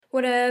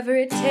whatever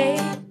it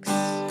takes.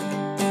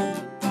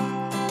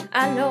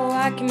 I know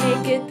I can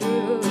make it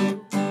through.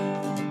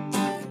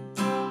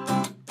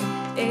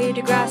 A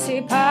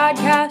Degrassi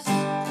podcast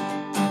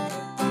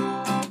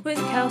with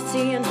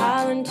Kelsey and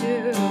Holland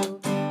too.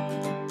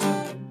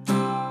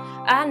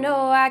 I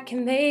know I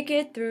can make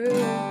it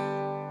through.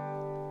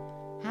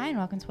 Hi, and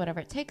welcome to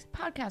Whatever It Takes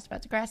podcast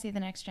about Degrassi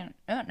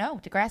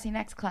Degrassi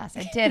Next Class.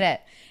 I did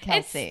it,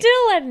 Kelsey. It's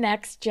still a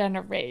next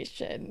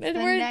generation. It's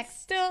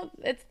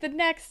the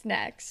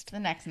next. The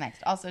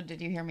next. Also,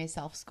 did you hear me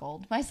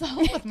self-scold myself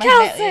with my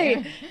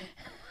Kelsey!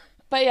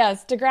 But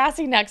yes,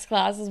 Degrassi Next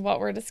Class is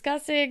what we're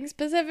discussing,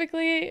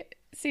 specifically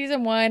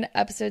Season 1,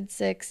 Episode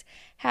 6,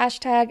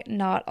 hashtag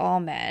Not All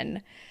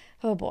Men.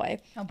 Oh boy.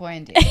 Oh boy,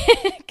 indeed.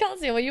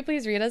 Kelsey, will you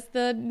please read us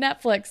the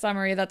Netflix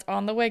summary that's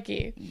on the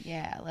wiki?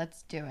 Yeah,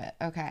 let's do it.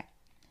 Okay.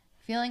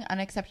 Feeling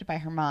unaccepted by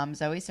her mom,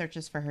 Zoe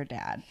searches for her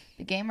dad.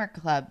 The gamer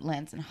club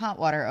lands in hot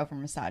water over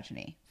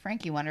misogyny.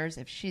 Frankie wonders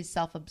if she's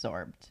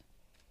self-absorbed.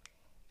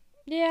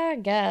 Yeah, I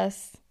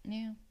guess.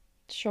 Yeah.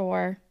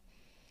 Sure.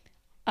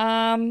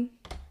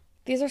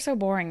 These are so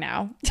boring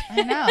now.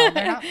 I know.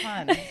 They're not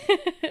fun.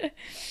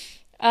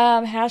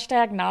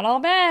 Hashtag Not All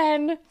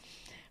Men.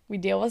 We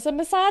deal with some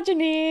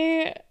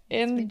misogyny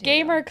in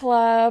Gamer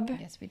Club.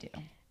 Yes, we do.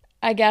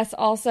 I guess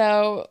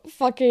also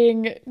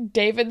fucking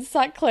David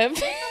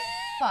Sutcliffe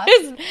Fuck.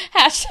 is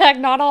hashtag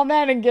Not All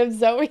Men and gives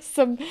Zoe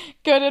some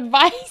good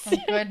advice. Some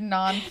good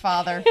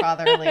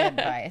non-fatherly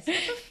advice. What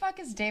the fuck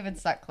is David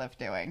Sutcliffe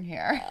doing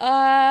here?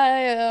 I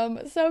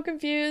am so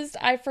confused.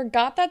 I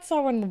forgot that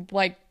someone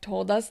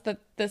told us that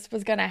this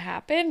was gonna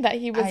happen, that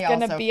he was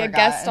gonna be a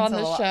guest on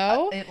the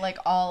show.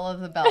 All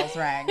of the bells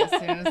rang as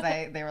soon as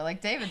they were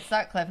like, David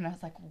Sutcliffe, and I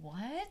was like,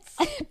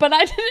 what? But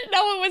I didn't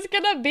know it was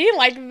gonna be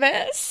like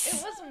this.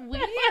 It was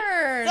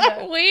weird.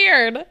 So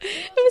weird.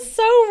 It was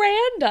so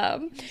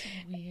random. It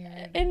was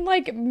weird. And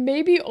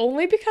maybe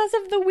only because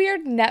of the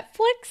weird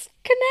Netflix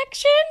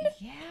connection?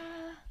 Yeah.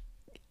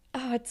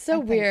 Oh, it's so I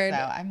think weird. so.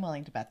 I'm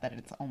willing to bet that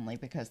it's only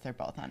because they're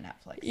both on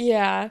Netflix.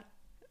 Yeah.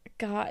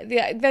 God.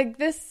 Yeah.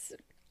 This,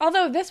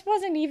 although this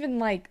wasn't even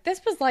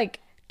this was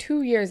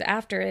 2 years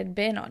after it had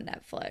been on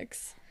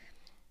Netflix.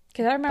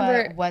 Because I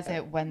remember. But was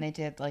it when they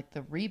did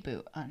the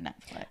reboot on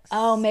Netflix?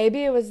 Oh,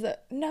 maybe it was the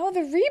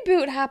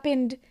reboot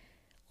happened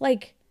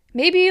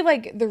maybe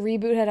the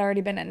reboot had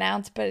already been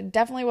announced, but it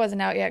definitely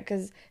wasn't out yet.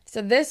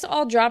 So this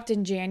all dropped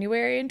in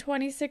January in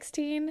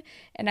 2016,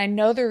 and I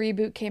know the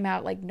reboot came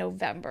out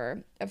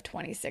November of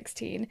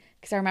 2016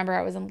 because I remember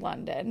I was in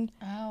London.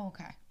 Oh,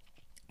 okay.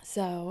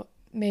 So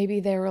maybe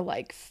they were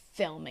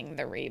filming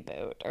the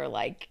reboot or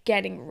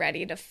getting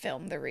ready to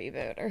film the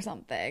reboot or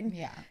something.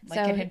 Yeah,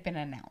 so, it had been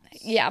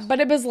announced. Yeah, but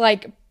it was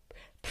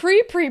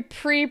pre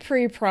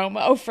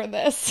promo for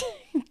this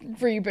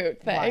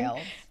reboot thing. Wild.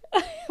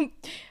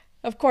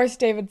 Of course,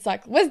 David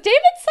Sutcliffe. Was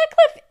David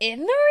Sutcliffe in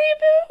the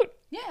reboot?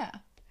 Yeah.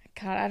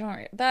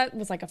 God, that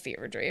was a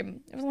fever dream.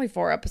 It was only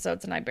 4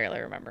 episodes and I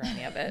barely remember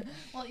any of it.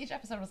 Well, each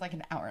episode was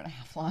an hour and a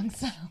half long,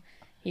 so.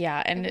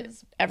 Yeah, and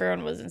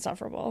everyone was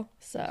insufferable,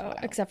 Wow.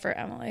 Except for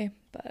Emily,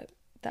 but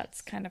that's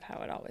kind of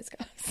how it always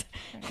goes.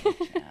 Pretty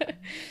much, yeah.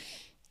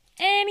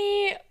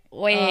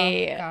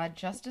 Anyway. Oh, God,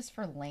 justice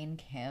for Lane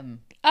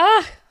Kim.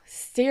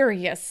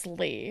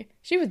 Seriously.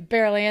 She was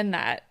barely in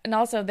that. And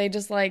also, they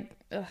just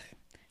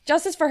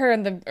justice for her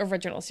in the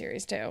original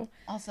series, too.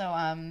 Also,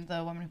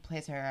 the woman who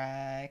plays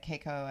her,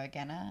 Keiko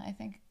Agena, I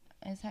think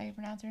is how you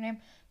pronounce her name.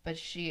 But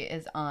she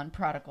is on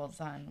Prodigal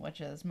Son, which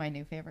is my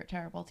new favorite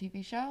terrible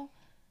TV show.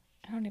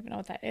 I don't even know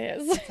what that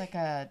is.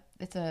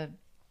 It's a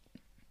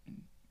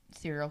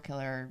serial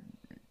killer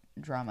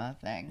drama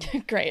thing.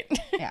 Great.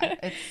 Yeah,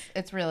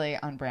 it's really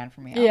on brand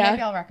for me. Yeah.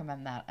 Maybe I'll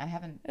recommend that. I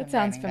haven't been It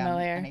sounds writing down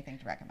familiar. anything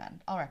to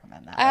recommend. I'll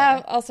recommend that I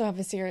later. also have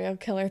a serial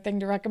killer thing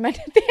to recommend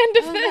at the end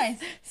of this. Nice.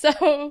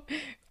 So,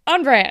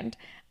 on brand.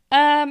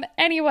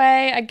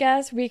 Anyway, I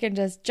guess we can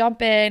just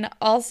jump in.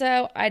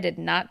 Also, I did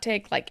not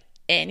take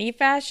any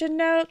fashion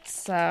notes,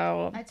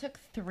 so I took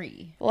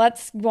 3.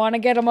 let's want to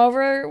get them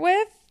over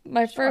with.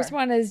 My first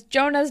one is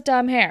Jonah's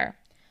dumb hair.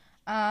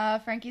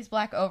 Frankie's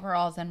black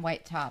overalls and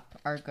white top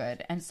are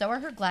good, and so are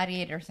her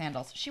gladiator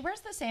sandals. She wears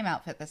the same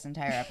outfit this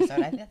entire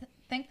episode. I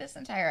think this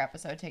entire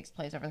episode takes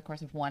place over the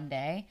course of one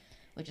day,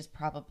 which is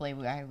probably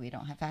why we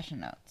don't have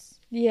fashion notes.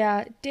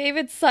 Yeah,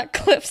 David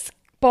Sutcliffe's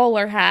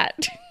bowler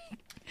hat,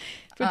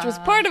 which was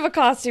part of a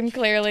costume,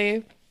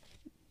 clearly.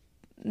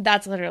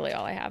 That's literally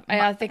all I have.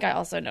 I think I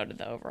also noted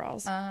the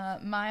overalls.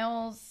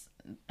 Miles,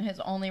 his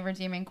only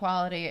redeeming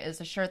quality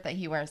is a shirt that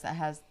he wears that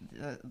has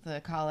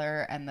the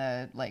collar and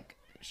the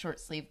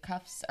short sleeve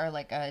cuffs are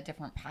a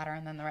different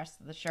pattern than the rest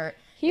of the shirt.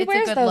 He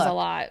wears those a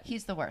lot.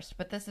 He's the worst,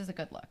 but this is a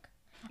good look.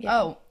 Yeah.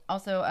 Oh,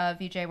 also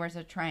VJ wears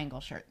a triangle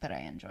shirt that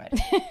I enjoyed.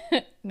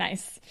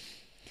 Nice.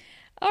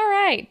 All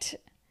right.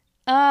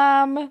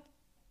 The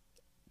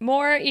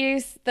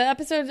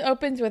episode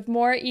opens with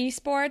more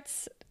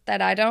esports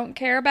that I don't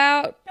care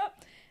about.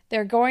 Yep.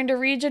 They're going to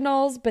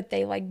regionals, but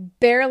they like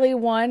barely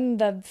won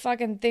the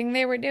fucking thing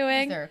they were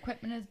doing. Their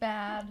equipment is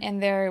bad.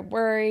 And they're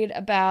worried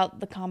about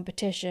the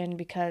competition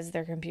because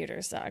their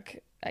computers suck,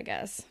 I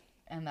guess.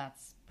 And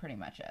that's pretty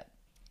much it.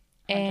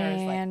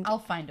 Hunter's like, I'll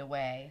find a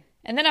way.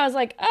 And then I was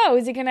like, oh,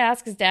 is he going to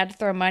ask his dad to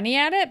throw money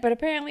at it? But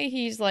apparently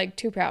he's like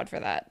too proud for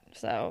that.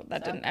 So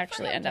that didn't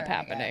actually end up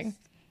happening.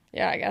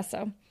 I guess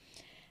so.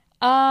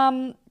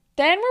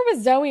 Then we're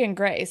with Zoe and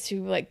Grace,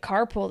 who like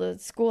carpooled to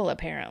school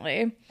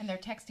apparently. And they're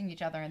texting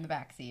each other in the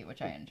backseat,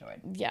 which I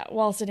enjoyed. Yeah,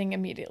 while sitting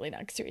immediately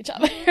next to each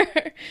other.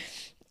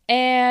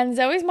 And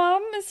Zoe's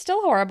mom is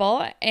still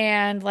horrible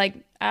and like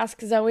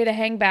asks Zoe to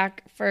hang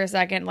back for a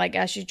second, like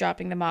as she's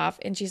dropping them off.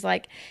 And she's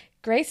like,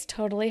 Grace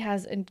totally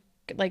has,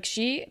 like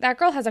that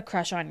girl has a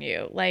crush on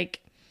you.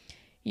 Like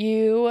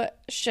you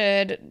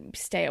should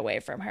stay away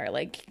from her.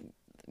 Like,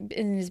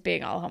 and is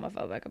being all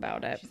homophobic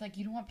about it. She's like,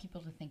 you don't want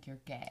people to think you're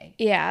gay.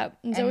 Yeah.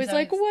 And Zoe's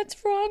like, what's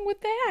wrong with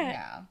that?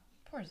 Yeah.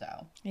 Poor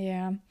Zoe.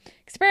 Yeah.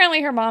 Because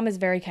apparently her mom is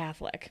very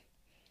Catholic.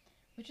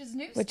 Which is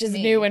news Which to is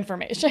me. new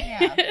information.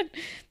 Yeah.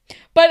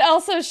 But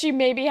also she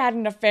maybe had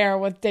an affair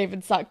with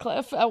David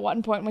Sutcliffe at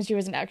one point when she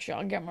was an extra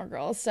on Gilmore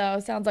Girls. So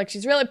it sounds like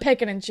she's really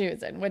picking and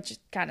choosing, which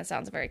kind of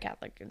sounds very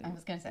Catholic in I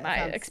was gonna say,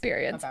 my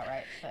experience. About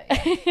right.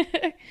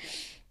 But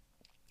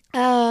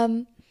yeah.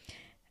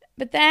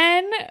 But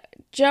then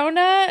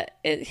Jonah,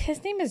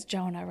 his name is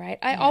Jonah, right?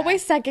 I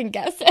always second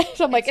guess it.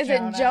 I'm like, is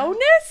Jonah. it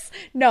Jonas?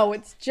 No,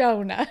 it's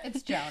Jonah.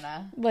 It's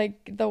Jonah.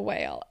 Like the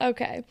whale.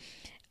 Okay.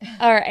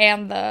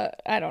 And the,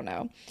 I don't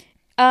know.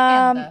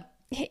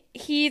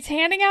 He's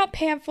handing out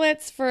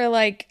pamphlets for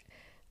like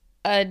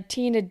a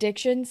teen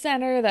addiction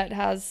center that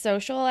has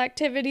social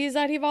activities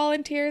that he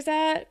volunteers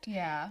at.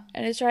 Yeah.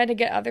 And is trying to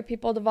get other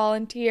people to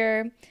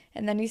volunteer.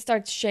 And then he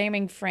starts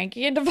shaming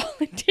Frankie into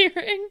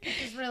volunteering.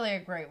 Which is really a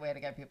great way to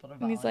get people to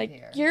volunteer. And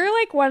he's like, you're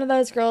like one of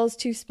those girls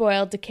too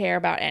spoiled to care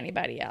about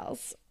anybody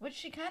else. Which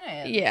she kind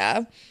of is.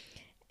 Yeah.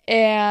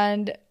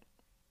 And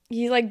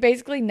he's like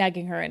basically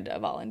negging her into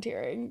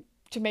volunteering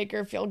to make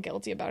her feel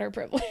guilty about her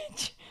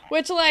privilege.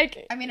 Which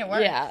like, I mean, it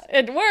works. Yeah,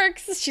 it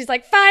works. She's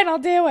like, fine, I'll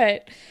do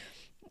it.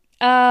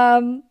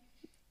 And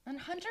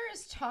Hunter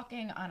is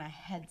talking on a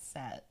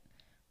headset,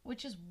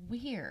 which is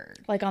weird.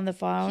 Like on the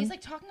phone? He's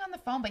like talking on the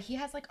phone, but he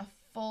has like a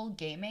full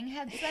gaming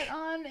headset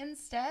on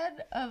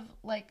instead of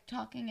like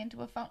talking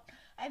into a phone.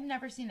 I've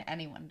never seen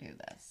anyone do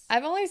this.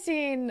 I've only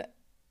seen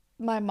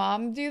my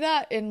mom do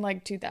that in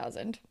like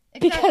 2000.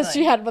 Exactly. Because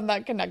she had one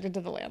that connected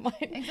to the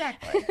landline.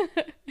 Exactly.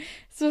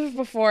 So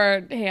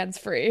before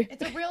hands-free.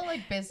 It's a real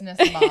like business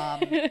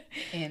mom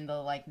in the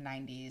like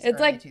 90s, It's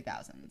early like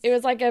 2000s. It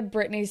was like a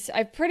Britney.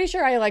 I'm pretty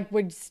sure I like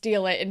would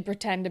steal it and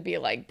pretend to be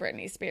like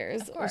Britney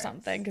Spears or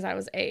something because I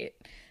was 8.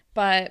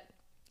 But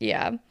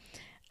yeah,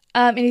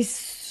 and he's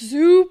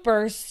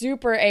super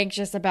super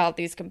anxious about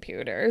these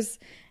computers.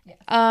 Yes.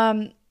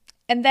 And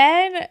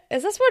then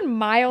is this when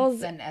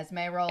Miles and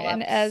Esme roll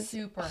up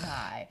super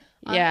high?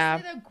 Yeah.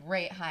 Honestly, they're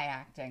great high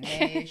acting.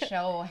 They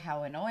show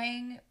how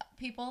annoying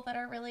people that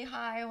are really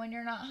high when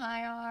you're not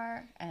high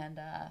are, and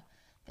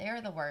they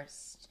are the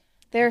worst.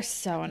 They're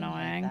so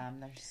annoying.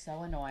 They're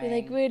so annoying.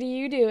 They're like, what are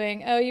you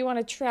doing? Oh, you want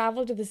to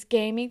travel to this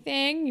gaming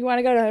thing? You want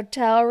to go to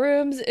hotel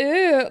rooms?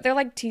 Ooh. They're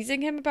like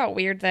teasing him about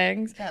weird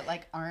things that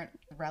like aren't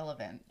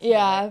relevant to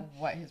like,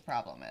 what his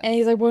problem is. And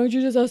he's like, why don't you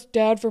just ask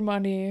Dad for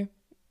money?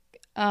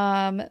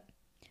 But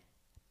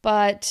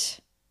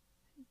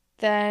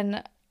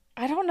then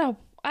I don't know.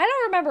 I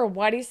don't remember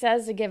what he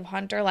says to give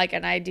Hunter like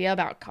an idea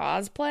about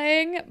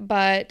cosplaying,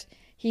 but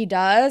he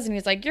does. And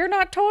he's like, you're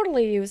not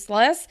totally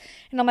useless.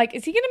 And I'm like,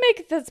 is he going to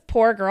make this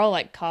poor girl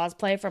like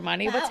cosplay for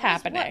money? What's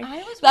happening?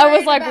 I was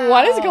like,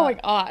 what is going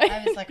on?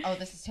 I was like, oh,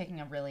 this is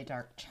taking a really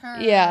dark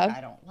turn. Yeah.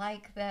 I don't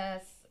like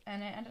this.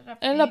 And it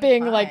ended up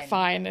being fine. like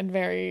fine and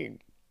very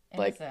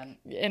innocent.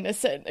 like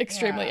innocent,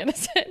 extremely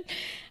innocent.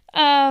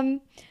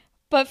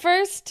 But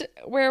first,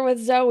 we're with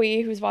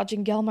Zoe, who's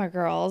watching Gilmore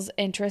Girls,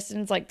 and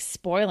Tristan's, like,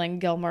 spoiling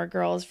Gilmore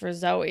Girls for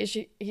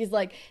Zoe. He's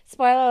like,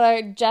 spoiler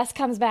alert, Jess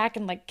comes back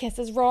and, like,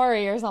 kisses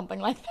Rory or something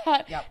like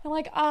that. Yep. I'm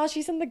like, oh,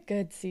 she's in the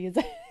good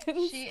season.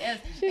 She is.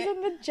 She's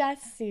in the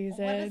Jess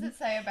season. What does it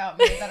say about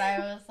me that I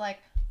was like,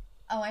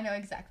 oh, I know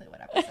exactly what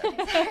episode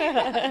he's talking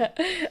about.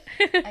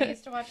 I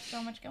used to watch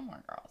so much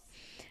Gilmore Girls.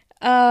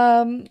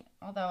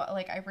 Although,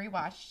 like, I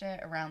rewatched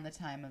it around the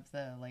time of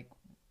the, like,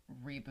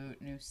 reboot,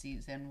 new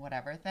season,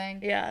 whatever thing.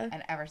 Yeah.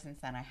 And ever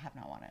since then, I have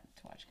not wanted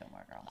to watch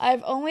Gilmore Girls.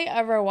 I've only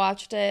ever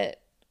watched it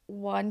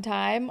one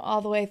time, all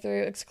the way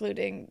through,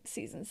 excluding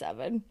season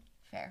 7.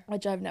 Fair.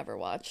 Which I've never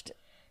watched.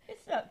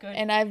 It's not good.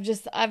 And I've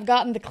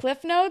gotten the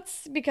Cliff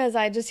Notes because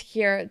I just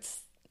hear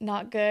it's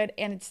not good,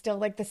 and it's still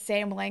like the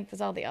same length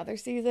as all the other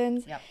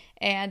seasons. Yep.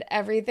 And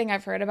everything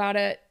I've heard about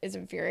it is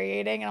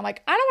infuriating, and I'm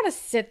like, I don't want to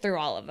sit through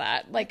all of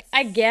that. Like,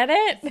 I get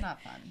it. It's not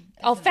fun.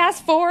 I'll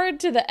fast forward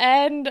to the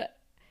end.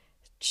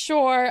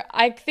 Sure,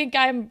 I think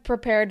I'm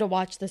prepared to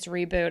watch this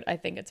reboot. I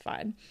think it's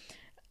fine.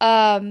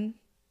 But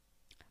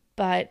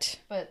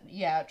But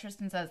yeah,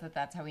 Tristan says that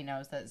that's how he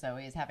knows that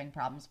Zoe is having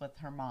problems with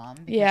her mom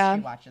because Yeah.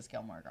 she watches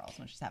Gilmore Girls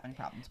when she's having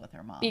problems with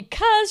her mom.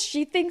 because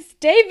she thinks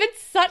David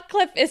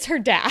Sutcliffe is her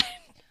dad.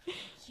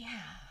 Yeah.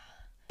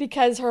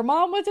 Because her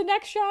mom was an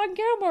extra on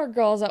Gilmore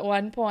Girls at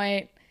one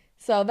point.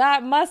 So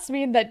that must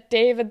mean that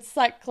David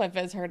Sutcliffe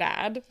is her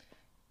dad.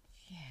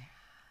 Yeah.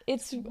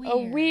 It's a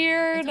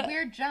weird It's a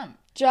weird jump.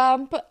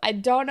 jump. I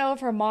don't know if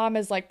her mom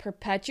has like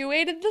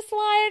perpetuated this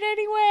lie in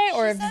any way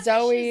or She if says that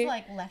Zoe. she's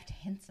like left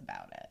hints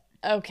about it.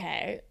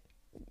 Okay.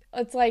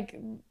 It's like,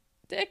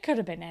 it could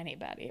have been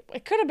anybody.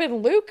 It could have been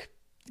Luke,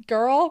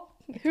 girl.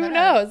 Who could've.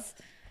 knows?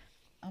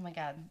 Oh my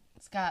God.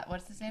 Scott,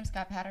 what's his name?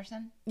 Scott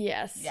Patterson?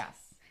 Yes. Yes.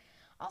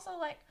 Also,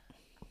 like,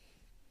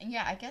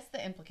 yeah, I guess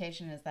the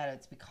implication is that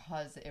it's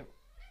because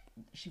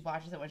she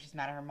watches it when she's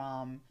mad at her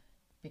mom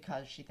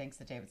because she thinks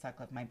that David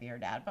Sutcliffe might be her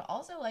dad. But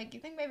also, like, you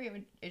think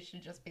maybe it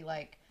should just be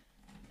like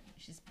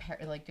she's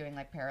like doing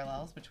like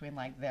parallels between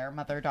like their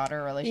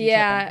mother-daughter relationship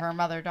Yeah. and her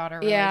mother-daughter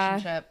Yeah.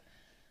 relationship.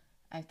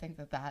 I think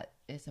that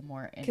is a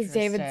more interesting. Because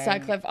David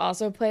Sutcliffe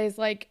also plays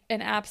like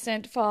an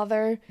absent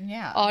father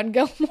Yeah. on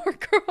Gilmore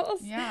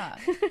Girls. Yeah.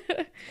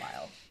 It's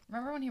wild.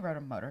 Remember when he rode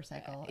a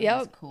motorcycle? It Yep.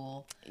 was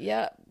cool.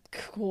 Yep.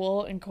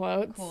 Cool in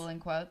quotes. Cool in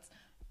quotes.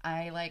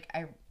 I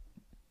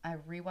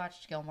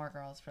rewatched Gilmore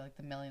Girls for like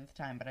the millionth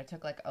time, but I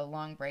took like a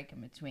long break in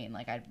between.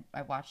 Like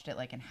I watched it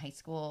like in high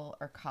school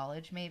or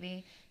college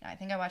maybe. No, I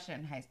think I watched it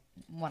in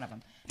one of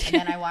them. And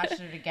then I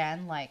watched it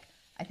again like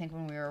I think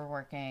when we were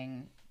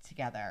working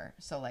together.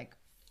 So like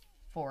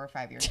 4 or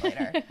 5 years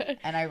later.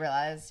 And I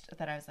realized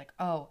that I was like,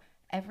 "Oh,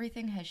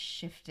 everything has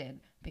shifted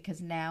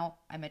because now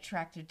I'm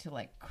attracted to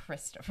like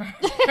Christopher."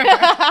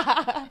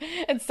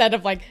 Instead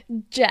of like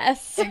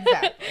Jess.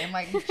 Exactly. I'm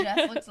like,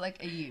 Jess looks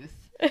like a youth.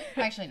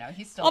 Actually, no,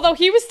 he's still. Although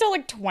he was still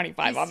like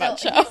 25 on that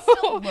He show.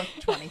 still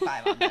looked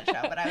 25 on that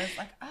show, but I was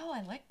like, oh,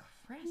 I like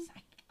Chris.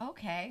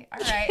 Okay, all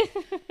right.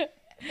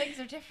 Things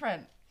are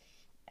different.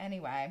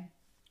 Anyway,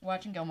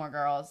 watching Gilmore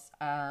Girls.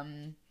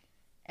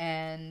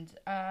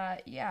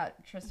 Yeah,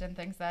 Tristan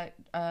thinks that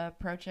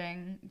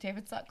approaching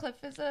David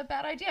Sutcliffe is a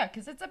bad idea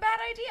because it's a bad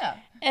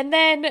idea. And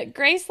then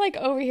Grace like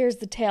overhears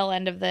the tail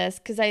end of this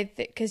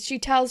because she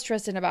tells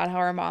Tristan about how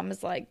her mom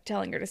is like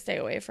telling her to stay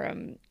away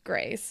from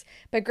Grace.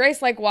 But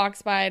Grace like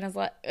walks by and is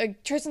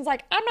like, Tristan's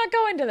like, I'm not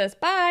going to this.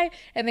 Bye.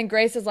 And then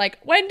Grace is like,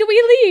 when do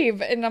we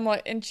leave? And I'm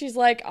like, and she's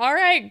like, all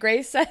right.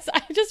 Grace says,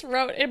 I just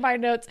wrote in my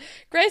notes,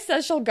 Grace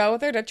says she'll go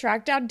with her to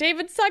track down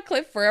David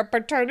Sutcliffe for a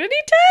paternity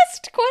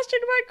test? Question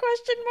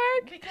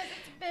mark. Because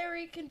it's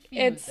very confusing.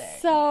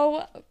 It's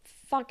so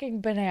fucking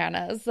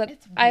bananas that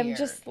It's I'm weird.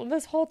 just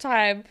this whole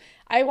time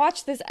I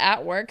watched this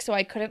at work so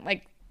I couldn't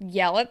like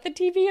yell at the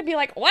TV and be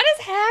like, what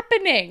is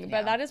happening? But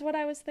Yeah. that is what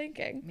I was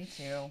thinking. Me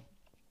too.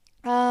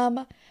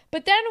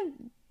 But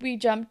then we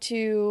jump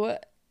to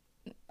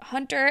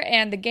Hunter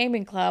and the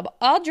gaming club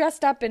all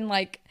dressed up in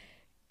like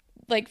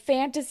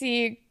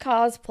fantasy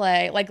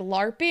cosplay, like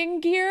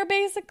LARPing gear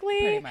basically.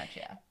 Pretty much,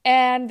 yeah.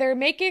 And they're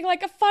making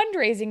like a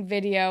fundraising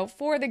video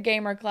for the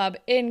gamer club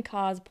in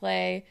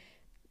cosplay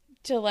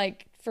to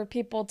like for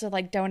people to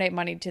like donate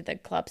money to the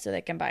club so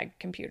they can buy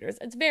computers.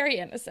 It's very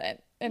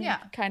innocent and Yeah.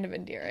 kind of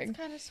endearing. It's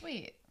kind of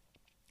sweet.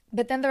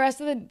 But then the rest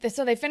of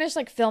so they finish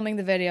like filming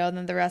the video and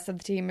then the rest of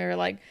the team are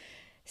like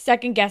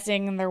second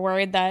guessing and they're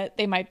worried that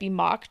they might be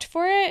mocked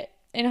for it.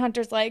 And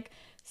Hunter's like,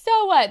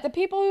 so what? The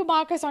people who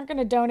mock us aren't going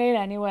to donate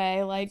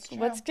anyway. Like, true.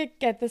 let's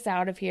get this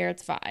out of here.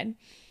 It's fine.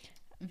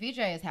 VJ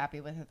is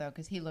happy with it though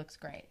because he looks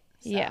great.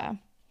 So. Yeah.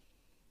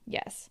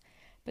 Yes.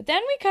 But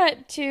then we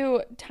cut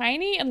to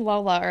Tiny and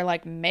Lola are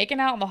like making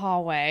out in the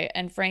hallway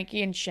and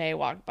Frankie and Shay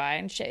walk by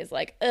and Shay's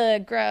like,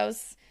 ugh,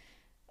 gross.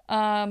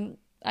 I'm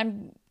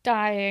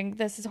dying.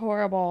 This is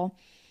horrible.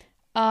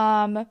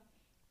 And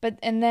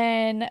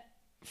then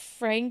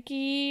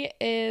Frankie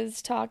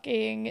is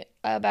talking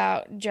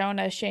about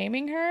Jonah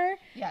shaming her.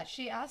 Yeah,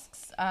 she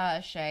asks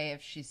Shay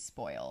if she's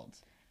spoiled.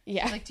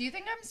 Yeah. She's like, do you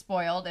think I'm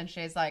spoiled? And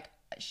Shay's like,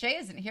 Shay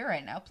isn't here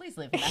right now. Please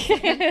leave a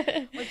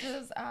message. Which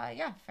is,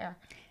 yeah, fair.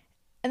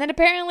 And then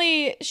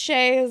apparently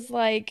Shay is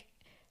like,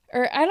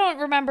 or I don't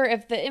remember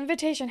if the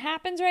invitation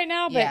happens right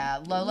now, but Yeah,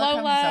 Lola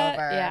comes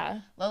over.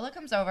 Yeah. Lola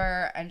comes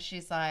over and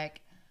she's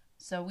like,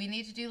 so we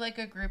need to do like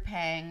a group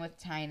hang with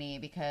Tiny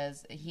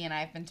because he and I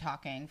have been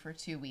talking for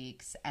 2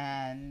 weeks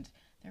and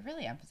they're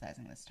really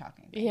emphasizing this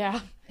talking thing. Yeah.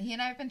 He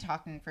and I have been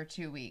talking for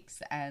 2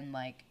 weeks and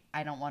like,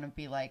 I don't want to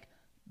be like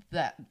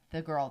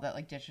the girl that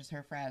like ditches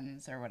her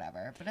friends or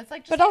whatever. But it's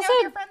like, just But hang also, out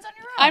with your friends on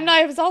your own.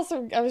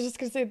 I was just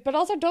going to say, but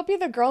also don't be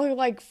the girl who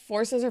like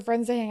forces her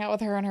friends to hang out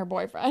with her and her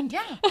boyfriend.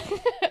 Yeah.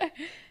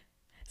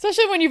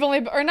 Especially when you've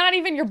only, or not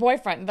even your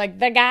boyfriend, like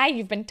the guy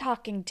you've been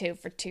talking to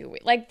for 2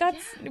 weeks. Like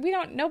that's,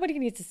 nobody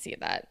needs to see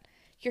that.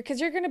 Because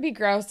you're going to be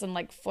gross and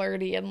like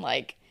flirty and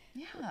like,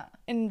 Yeah.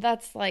 and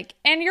that's like,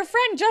 and your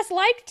friend just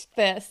liked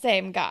the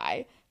same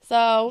guy.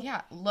 So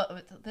Yeah.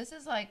 This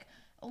is like,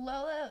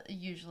 Lola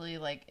usually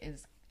like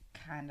is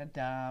kind of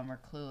dumb or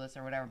clueless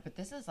or whatever, but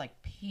this is like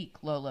peak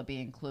Lola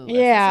being clueless.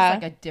 Yeah. This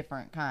is like a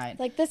different kind.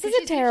 Like, this is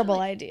 'Cause a terrible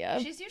usually- idea.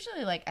 She's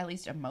usually like at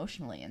least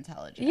emotionally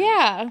intelligent.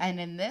 Yeah. And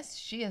in this,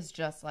 she is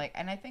just like,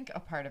 and I think a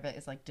part of it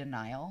is like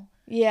denial.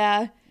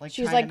 Yeah. Like,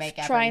 She's trying to like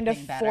make trying to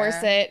everything force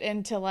better. it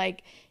into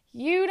like,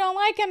 you don't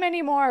like him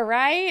anymore,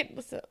 right?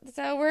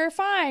 So we're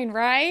fine,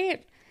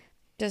 right?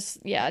 Just,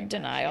 yeah,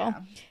 denial.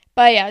 yeah.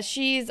 But yeah,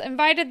 she's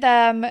invited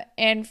them,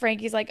 and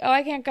Frankie's like, oh,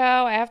 I can't go.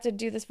 I have to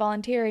do this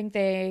volunteering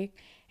thing.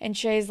 And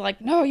Shay's like,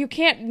 no, you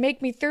can't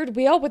make me third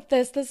wheel with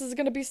this. This is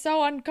going to be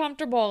so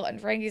uncomfortable. And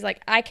Frankie's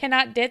like, I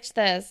cannot ditch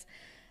this.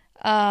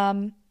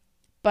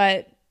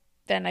 But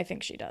then I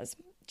think she does.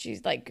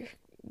 She's like,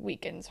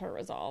 weakens her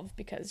resolve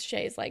because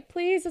Shay's like,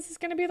 please, this is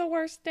going to be the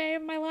worst day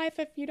of my life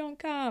if you don't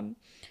come.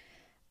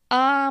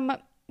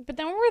 But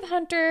then we're with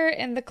Hunter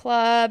in the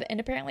club, and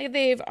apparently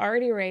they've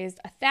already raised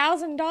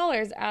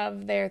 $1,000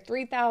 of their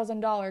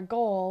 $3,000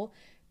 goal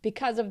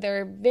because of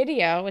their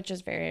video, which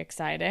is very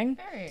exciting.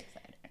 Very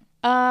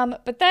exciting.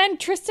 But then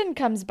Tristan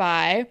comes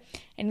by,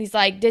 and he's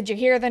like, did you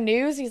hear the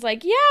news? He's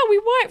like, yeah, we're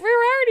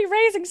already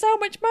raising so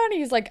much money.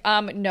 He's like,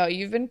 no,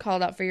 you've been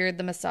called out for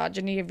the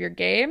misogyny of your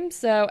game,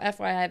 so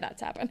FYI,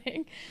 that's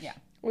happening. Yeah.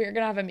 We're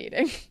gonna have a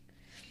meeting.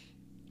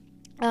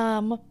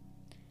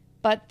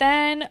 But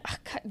then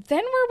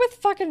we're with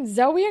fucking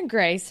Zoe and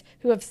Grace,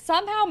 who have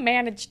somehow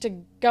managed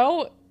to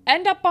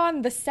end up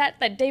on the set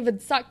that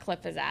David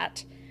Sutcliffe is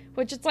at,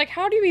 which it's like,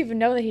 how do you even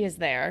know that he is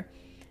there?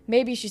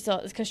 Maybe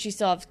because she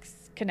still has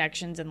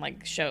connections in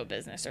like show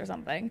business or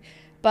something.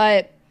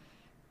 But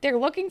they're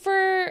looking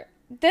for,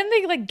 then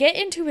they like get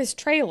into his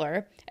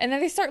trailer, and then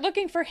they start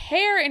looking for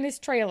hair in his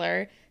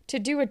trailer to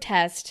do a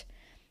test.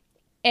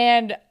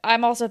 And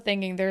I'm also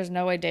thinking there's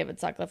no way David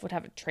Sutcliffe would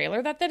have a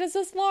trailer that is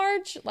this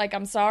large. Like,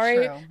 I'm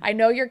sorry. True. I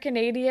know you're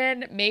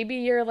Canadian. Maybe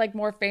you're, like,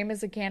 more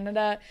famous in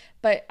Canada.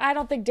 But I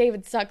don't think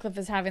David Sutcliffe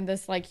is having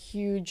this, like,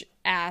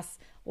 huge-ass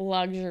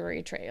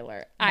luxury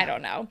trailer. I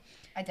don't know.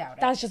 I doubt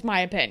it. That's just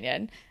my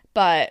opinion.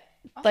 But,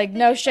 Also, like, they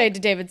no just, shade to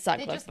David They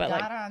Sutcliffe. just But,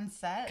 got like, on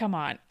set. come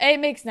on. It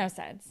makes no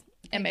sense.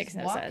 They It makes just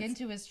no walk sense.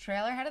 into his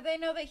trailer. How do they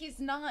know that he's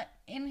not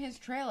in his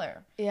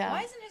trailer? Yeah.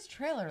 Why isn't his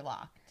trailer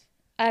locked?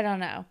 I don't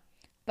know.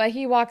 But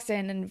he walks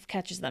in and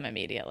catches them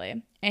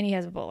immediately. And he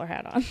has a bowler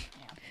hat on.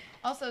 Yeah.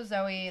 Also,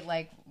 Zoe,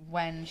 like,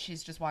 when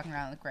she's just walking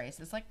around with Grace,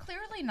 is, like,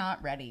 clearly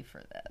not ready for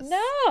this.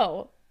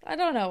 No, I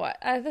don't know what.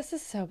 This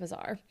is so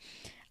bizarre.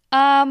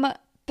 But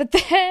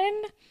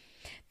then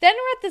we're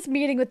at this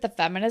meeting with the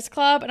feminist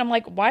club, and I'm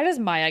like, why does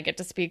Maya get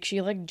to speak?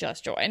 She like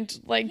just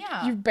joined. Like,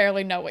 Yeah. you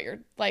barely know what you're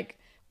like.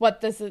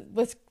 What this is.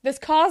 This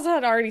cause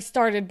had already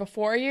started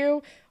before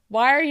you.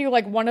 Why are you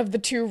like one of the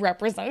two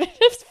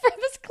representatives for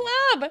this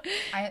club?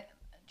 I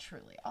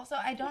truly. Also,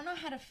 I don't know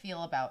how to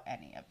feel about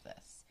any of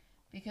this.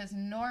 Because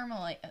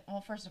normally,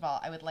 well, first of all,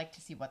 I would like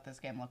to see what this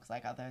game looks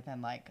like other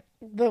than, like...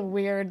 The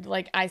weird,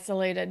 like,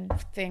 isolated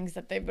things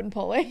that they've been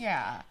pulling.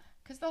 Yeah.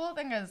 Because the whole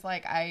thing is,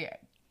 like,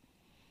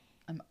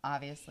 I'm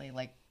obviously,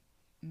 like,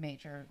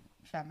 major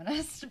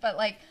feminist. But,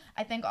 like,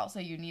 I think also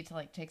you need to,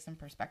 like, take some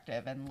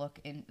perspective and look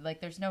in...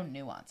 Like, there's no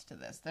nuance to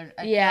this. I feel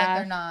like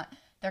they're not...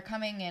 They're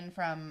coming in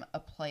from a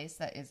place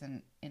that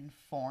isn't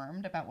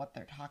informed about what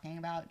they're talking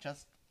about,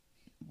 just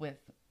with...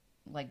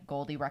 like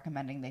Goldie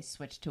recommending they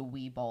switch to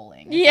Wii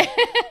Bowling. It's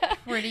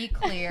like pretty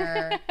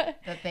clear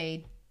that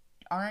they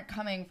aren't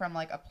coming from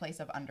like a place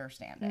of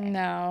understanding.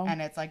 No. And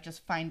it's like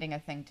just finding a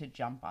thing to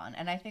jump on.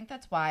 And I think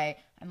that's why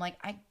I'm like,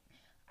 I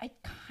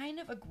kind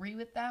of agree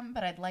with them,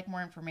 but I'd like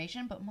more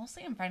information. But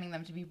mostly I'm finding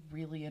them to be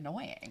really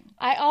annoying.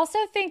 I also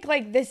think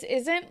like this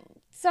isn't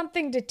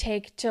something to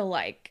take to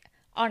like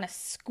on a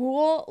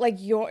school, like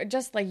your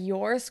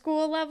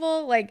school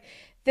level. Like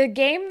the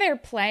game they're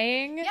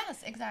playing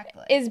Yes,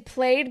 exactly. is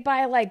played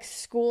by like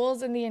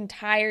schools in the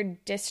entire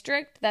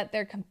district that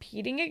they're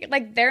competing against.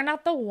 Like they're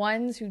not the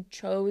ones who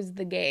chose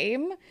the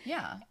game.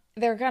 Yeah.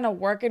 They're kind of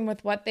working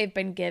with what they've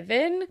been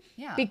given.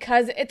 Yeah.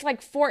 Because it's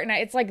like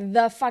Fortnite. It's like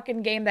the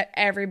fucking game that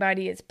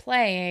everybody is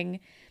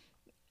playing.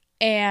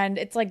 And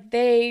it's like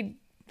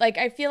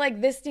I feel like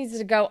this needs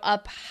to go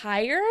up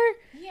higher.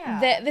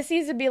 Yeah. This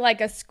needs to be like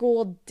a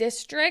school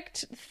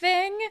district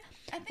thing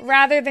I think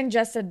rather than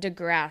just a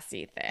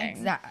Degrassi thing.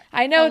 Exactly.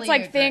 I know it's Fully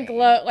like think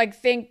agree.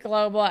 think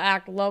global,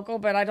 act local,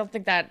 but I don't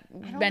think that I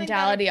don't think that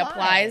mentality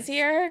applies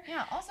here.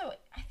 Yeah. Also,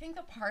 I think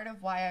the part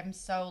of why I'm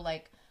so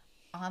like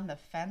on the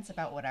fence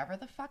about whatever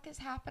the fuck is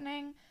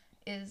happening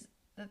is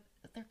that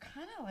they're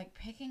kind of like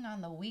picking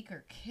on the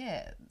weaker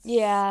kids.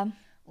 Yeah.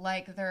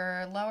 Like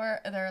they're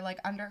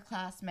like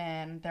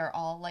underclassmen. They're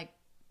all like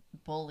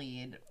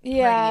bullied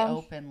Yeah. pretty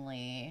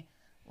openly.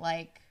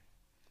 Like,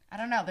 I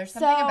don't know. There's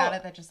something about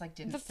it that just like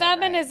didn't The sit right.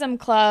 feminism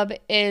club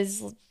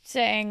is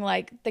saying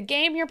like the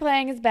game you're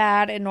playing is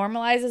bad. It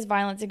normalizes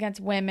violence against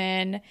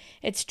women.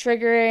 It's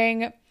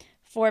triggering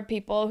for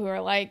people who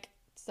are like,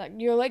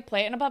 you're like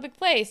play it in a public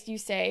place. You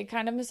say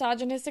kind of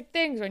misogynistic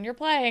things when you're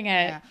playing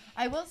it. Yeah.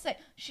 I will say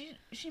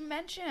she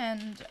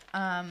mentioned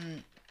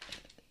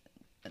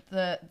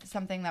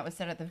something that was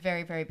said at the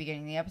very, very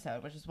beginning of the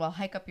episode, which is, well,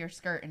 hike up your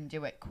skirt and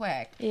do it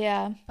quick.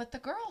 Yeah. But the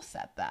girl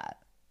said that.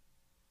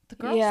 The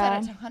girl Yeah.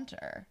 said it to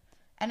Hunter.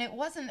 And it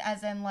wasn't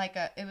as in like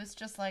it was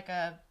just like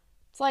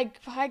It's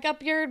like, hike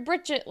up your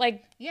britchet,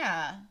 like,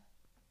 yeah.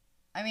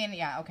 I mean,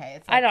 yeah, okay.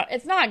 It's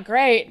it's not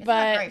great, it's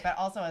but. not great, but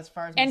also as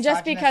far as And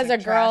just because a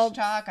misogynistic girl-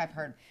 trash talk, I've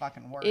heard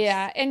fucking worse.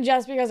 Yeah, and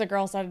just because a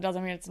girl said it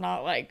doesn't mean it's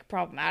not, like,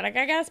 problematic,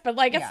 I guess. But,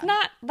 like, it's Yeah.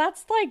 not,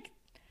 that's, like,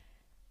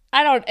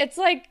 it's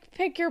like,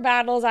 pick your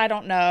battles, I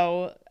don't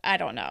know. I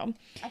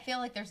feel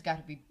like there's got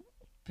to be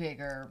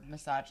bigger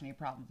misogyny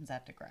problems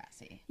at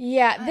Degrassi.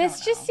 Yeah, I this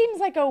don't just know. seems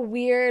like a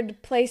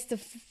weird place to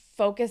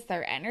focus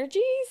their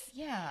energies.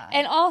 Yeah.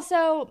 And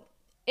also,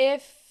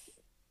 if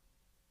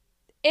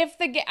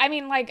the I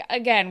mean, like,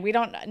 again, we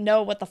don't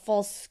know what the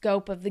full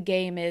scope of the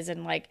game is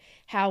and, like,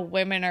 how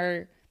women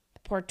are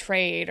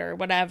portrayed or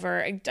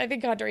whatever. I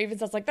think Hunter even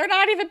says, like, they're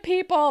not even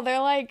people.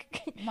 They're,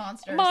 like,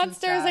 Monsters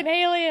monsters and and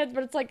aliens.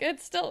 But it's, like,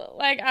 it's still,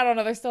 like, I don't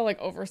know. They're still, like,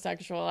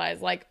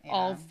 over-sexualized. Like,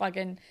 all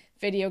fucking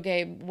video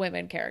game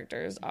women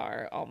characters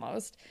are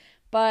almost.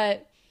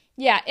 But,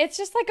 yeah, it's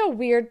just, like, a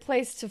weird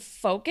place to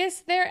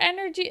focus their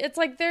energy. It's,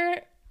 like,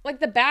 they're... Like,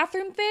 the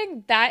bathroom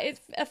thing,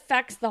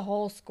 affects the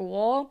whole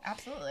school.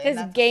 Absolutely. This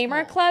That's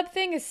gamer school. club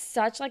thing is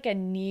such, like, a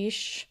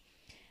niche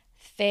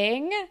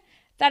thing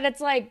that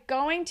it's, like,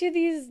 going to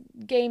these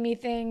gamey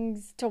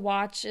things to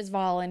watch is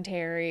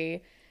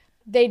voluntary.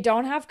 They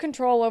don't have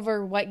control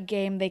over what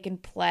game they can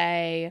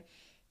play.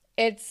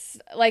 It's,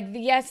 like,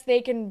 yes, they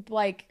can,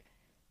 like,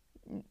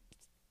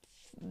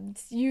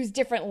 use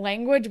different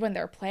language when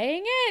they're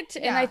playing it.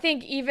 And Yeah. I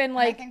think even, And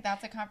like... I think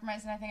that's a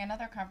compromise, and I think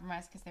another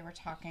compromise, because they were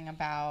talking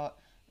about,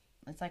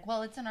 it's like,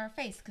 well, it's in our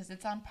face because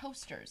it's on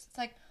posters. It's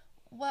like,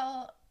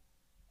 well,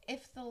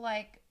 if the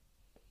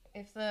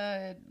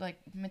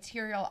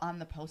material on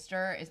the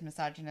poster is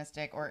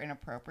misogynistic or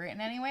inappropriate in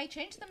any way,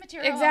 change the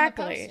material on the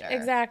poster.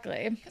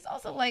 Exactly. Because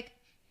also, like,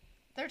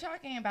 they're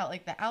talking about,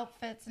 like, the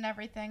outfits and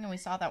everything, and we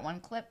saw that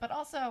one clip, but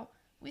also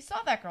we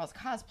saw that girl's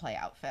cosplay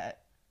outfit.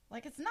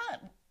 Like, it's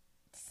not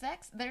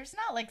there's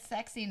not, like,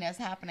 sexiness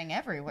happening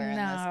everywhere in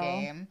this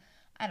game.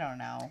 I don't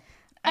know.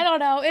 I don't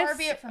know. Far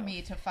be it from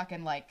me to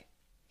fucking, like,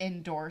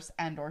 endorse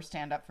and or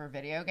stand up for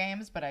video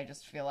games, but I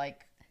just feel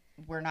like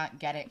we're not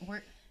getting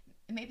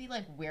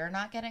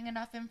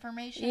enough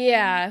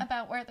information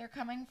about where they're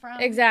coming from.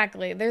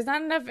 Exactly. There's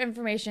not enough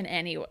information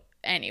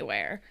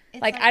anywhere.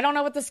 It's Like, like- I don't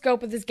know what the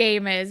scope of this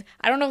game is.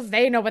 I don't know if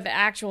they know what the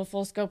actual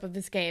full scope of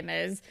this game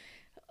is.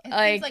 It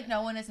seems like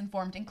no one is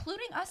informed,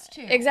 including us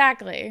too.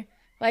 Exactly.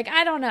 Like,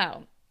 I don't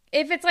know.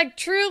 If it's, like,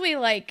 truly,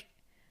 like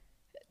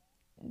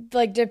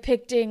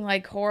depicting,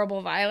 like,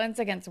 horrible violence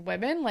against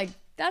women, like,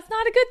 that's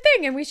not a good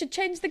thing, and we should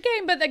change the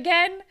game. But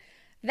again,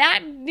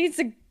 that needs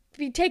to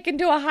be taken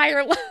to a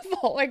higher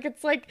level. Like,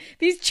 it's like,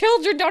 these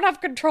children don't have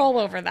control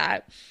over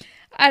that.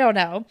 I don't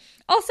know.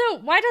 Also,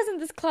 why doesn't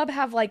this club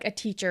have, like, a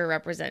teacher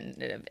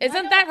representative?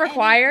 Isn't that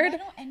required? Why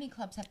don't any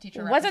clubs have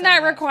teacher Wasn't that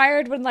representatives?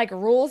 required when, like,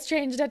 rules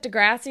changed at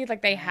Degrassi?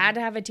 Like, they had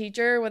to have a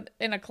teacher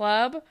in a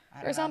club I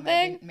don't or know,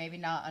 something? maybe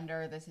not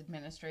under this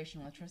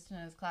administration with Tristan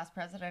as class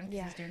president, because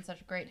Yeah. he's doing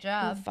such a great Who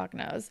job. the fuck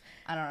knows?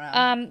 I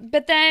don't know.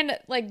 But then,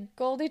 like,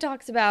 Goldie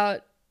talks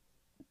about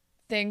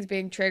things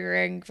being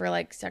triggering for,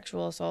 like,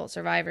 sexual assault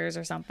survivors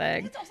or I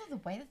something. think it's also the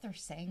way that they're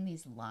saying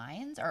these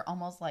lines are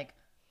almost like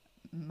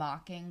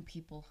mocking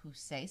people who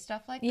say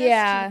stuff like this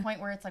Yeah. to the point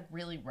where it's like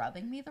really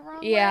rubbing me the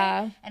wrong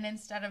Yeah. way. And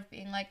instead of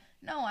being like,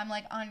 no, I'm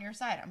like on your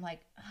side, I'm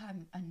like,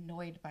 I'm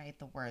annoyed by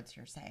the words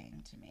you're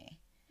saying to me.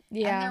 And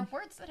Yeah. they're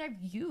words that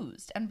I've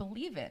used and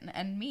believe in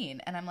and mean.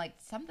 And I'm like,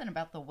 something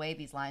about the way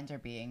these lines are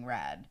being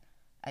read,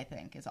 I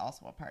think, is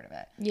also a part of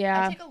it.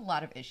 Yeah. I take a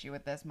lot of issue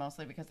with this,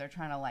 mostly because they're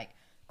trying to, like,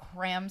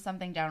 cram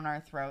something down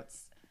our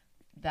throats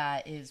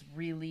that is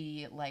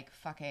really, like,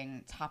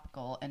 fucking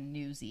topical and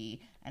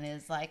newsy and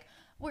is like,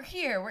 we're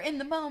here, we're in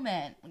the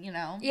moment, you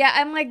know? Yeah,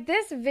 I'm like,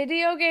 this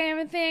video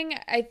game thing,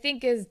 I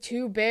think, is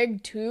too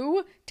big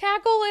to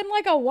tackle in,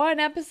 like, a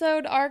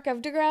one-episode arc of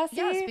Degrassi.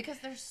 Yes, because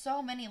there's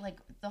so many, like,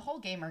 the whole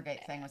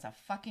Gamergate thing was a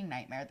fucking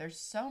nightmare. There's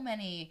so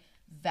many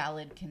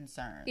valid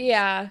concerns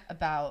Yeah.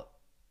 about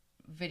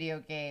video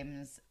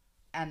games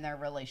and their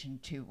relation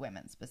to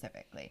women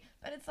specifically.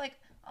 But it's like,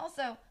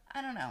 also,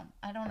 I don't know.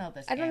 I don't know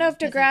this I don't game know if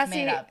 'cause it's Degrassi-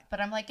 made up, but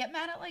I'm like, get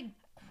mad at, like,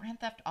 Grand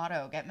Theft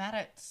Auto. Get mad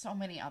at so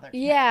many other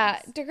games.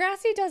 Yeah,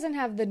 Degrassi doesn't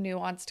have the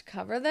nuance to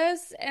cover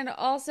this. And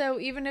also,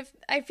 even if,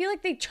 I feel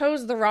like they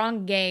chose the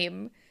wrong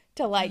game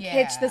to, like,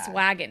 hitch this Yeah.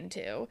 wagon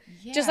to.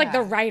 Just like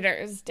the Yeah.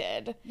 writers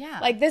did. Yeah.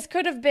 Like, this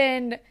could have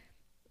been,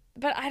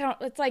 but I don't,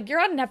 it's like, you're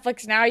on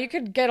Netflix now. You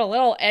could get a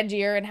little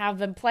edgier and have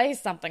them play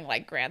something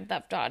like Grand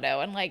Theft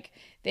Auto. And, like,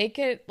 they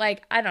could,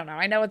 like, I don't know.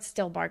 I know it's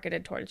still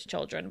marketed towards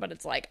children, but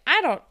it's like,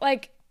 I don't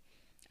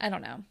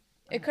know.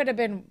 It could have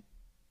been,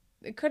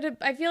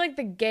 I feel like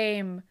the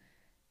game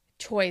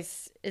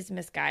choice is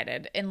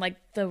misguided in, like,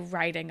 the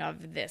writing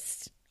of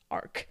this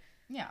arc.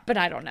 Yeah. But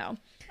I don't know.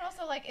 And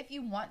also, like, if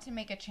you want to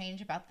make a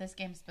change about this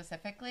game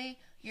specifically,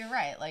 you're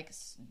right. Like,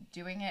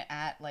 doing it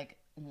at, like,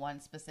 one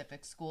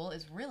specific school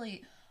is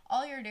really,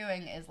 all you're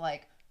doing is,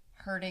 like,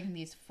 hurting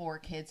these 4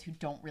 kids who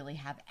don't really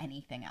have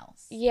anything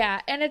else.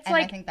 Yeah, and it's And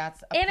like, I think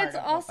that's and it's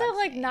also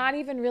like not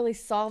even really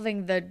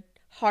solving the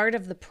heart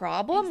of the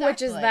problem,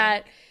 which is Exactly.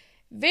 that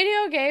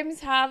video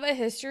games have a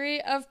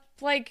history of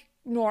like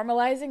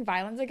normalizing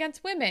violence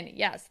against women.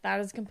 Yes, that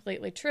is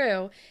completely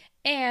true.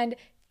 And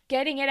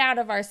getting it out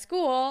of our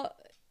school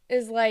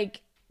is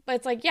like, but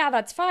it's like, yeah,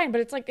 that's fine,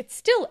 but it's like, it's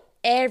still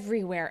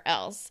everywhere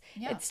else.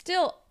 Yeah. It's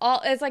still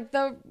all, it's like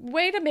the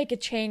way to make a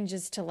change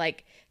is to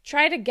like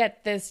try to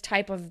get this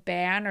type of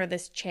ban or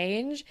this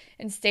change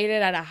and state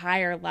it at a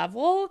higher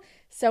level.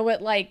 So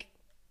it like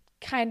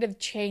kind of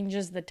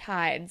changes the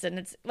tides, and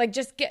it's like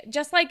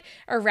just like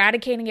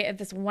eradicating it at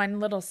this one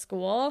little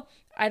school.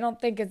 I don't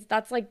think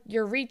that's like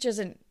your reach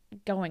isn't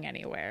going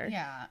anywhere.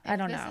 Yeah. I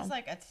don't If know. this is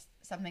like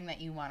something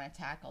that you want to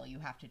tackle, you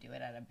have to do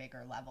it at a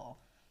bigger level.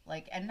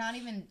 Like, and not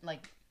even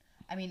like,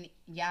 I mean,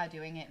 yeah,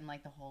 doing it in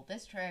like the whole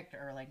district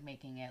or like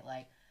making it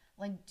like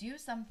do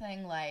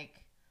something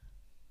like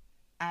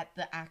at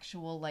the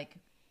actual like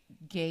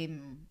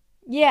game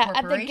Yeah, at the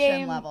corporation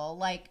game level,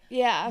 like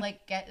Yeah. like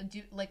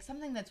do like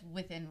something that's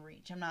within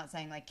reach. I'm not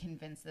saying like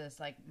convince this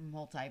like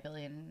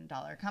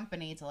multi-billion-dollar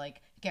company to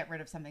like get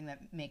rid of something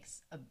that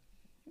makes a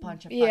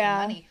bunch of fucking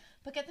money,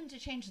 but get them to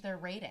change their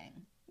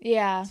rating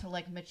Yeah. to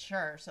like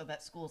mature so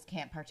that schools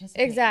can't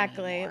participate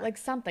Exactly. anymore. Like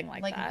something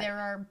like that. There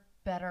are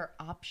better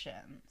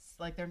options.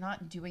 Like they're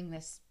not doing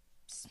this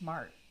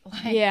smart.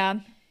 Like, Yeah.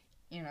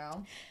 you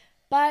know.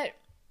 But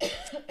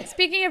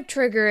speaking of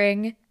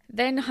triggering,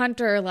 then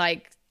Hunter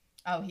like,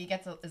 Oh, he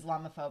gets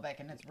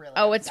Islamophobic, and it's really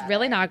it's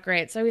really upsetting. not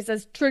great. So he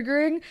says,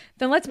 triggering?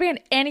 Then let's ban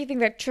anything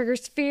that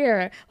triggers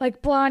fear,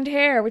 like blonde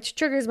hair, which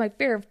triggers my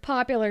fear of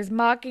populars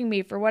mocking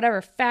me for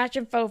whatever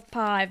fashion faux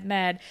pas I've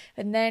made.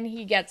 And then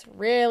he gets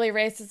really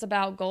racist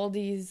about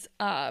Goldie's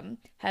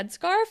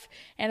headscarf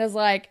and is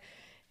like,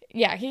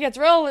 yeah, he gets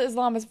real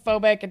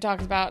Islamophobic and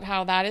talks about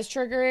how that is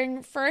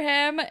triggering for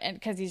him, and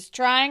because he's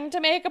trying to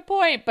make a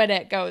point, but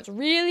it goes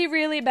really,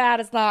 really bad.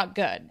 It's not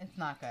good. It's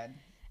not good.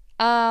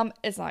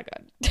 It's not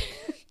good.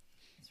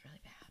 It's really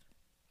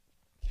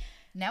bad.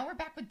 Now we're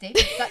back with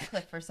David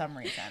Sutcliffe for some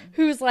reason.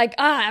 Who's like,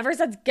 ever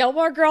since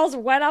Gilmore Girls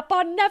went up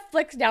on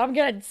Netflix, now I'm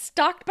getting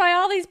stalked by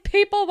all these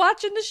people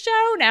watching the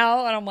show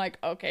now. And I'm like,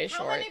 okay, How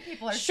sure. many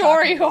people are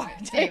Sure stalking you are,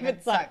 David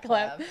David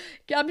Sutcliffe. Sutcliffe?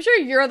 I'm sure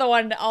you're the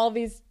one all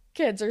these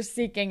kids are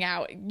seeking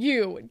out.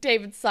 You,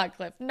 David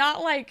Sutcliffe.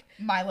 Not like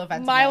Milo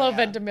Ventimiglia. Milo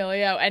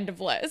Ventimiglia, end of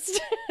list.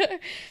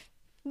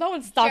 No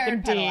one's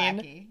stalking Jared Dean.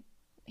 Padalecki.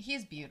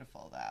 He's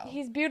beautiful, though.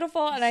 He's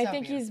beautiful, and He's I so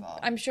think beautiful.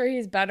 I'm sure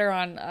he's better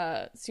on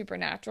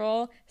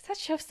Supernatural. Is that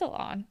show still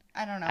on?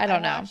 I don't know. I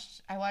don't know.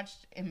 I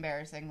watched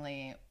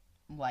embarrassingly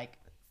like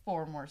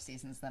 4 more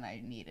seasons than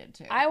I needed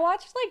to. I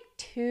watched like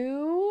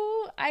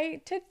 2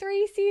 to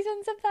 3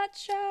 seasons of that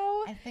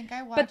show. I think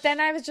I watched. But then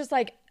I was just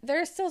like,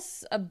 there's still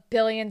a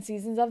billion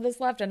seasons of this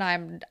left, and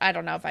I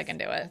don't know if I can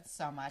do it. It's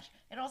so much.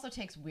 It also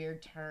takes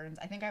weird turns.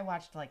 I think I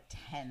watched like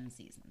 10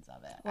 seasons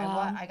of it.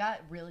 Wow. I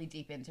got really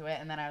deep into it,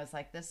 and then I was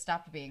like, this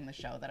stopped being the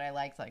show that I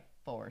liked like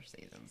 4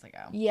 seasons ago.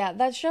 Yeah,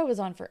 that show was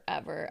on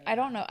forever. I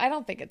don't know. I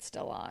don't think it's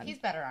still on. He's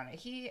better on it.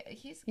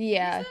 He's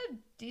Yeah. He's a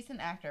decent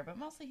actor, but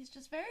mostly he's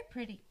just very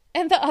pretty.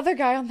 And the other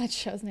guy on that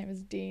show's name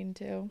is Dean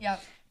too.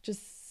 Yep.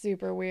 Just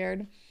super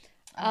weird.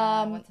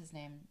 What's his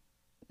name?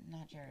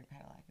 Not Jared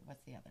Padalecki.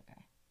 What's the other guy?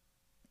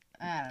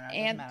 I don't know. It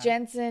doesn't And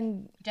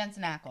matter.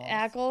 Jensen Ackles.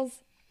 Ackles.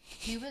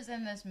 He was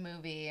in this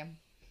movie.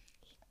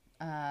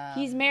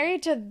 He's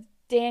married to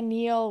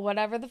Danielle,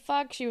 whatever the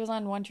fuck. She was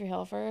on One Tree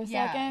Hill for a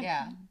second.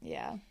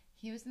 Yeah.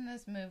 He was in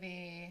this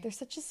movie. They're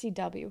such a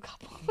CW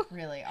couple.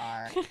 Really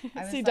are.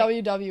 I was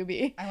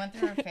CWWB. I went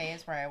through a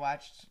phase where I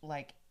watched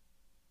like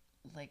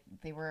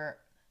they weren't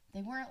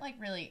like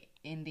really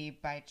indie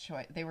by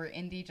choice. They were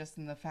indie just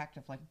in the fact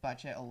of like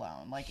budget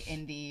alone, like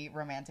indie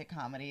romantic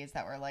comedies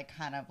that were like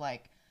kind of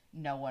like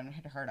no one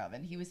had heard of.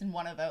 And he was in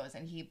one of those,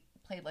 and he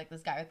played like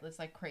this guy with this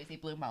like crazy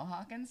blue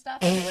mohawk and stuff.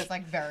 And it was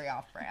like very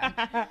off brand.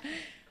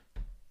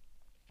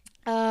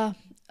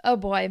 Oh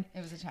boy.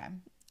 It was a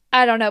time.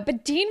 I don't know.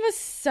 But Dean was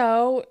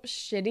so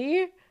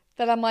shitty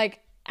that I'm like,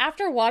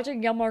 after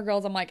watching Gilmore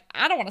Girls, I'm like,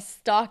 I don't want to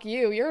stalk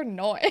you. You're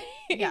annoying.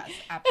 Yes,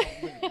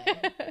 absolutely.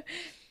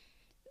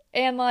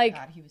 And like,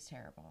 God, he was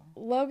terrible.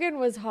 Logan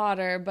was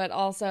hotter, but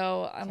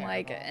also I'm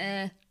like, Terrible.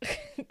 eh.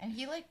 And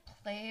he like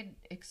played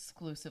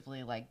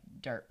exclusively like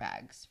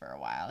dirtbags for a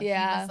while.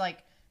 Yeah.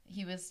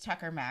 He was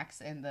Tucker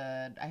Max in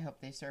the I Hope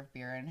They Serve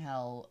Beer in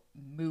Hell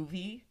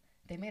movie.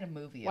 They made a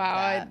movie Wow,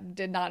 I of that.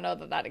 did not know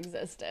that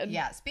existed.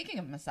 Yeah, speaking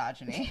of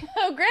misogyny,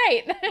 Oh,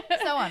 great.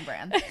 so on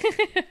brand.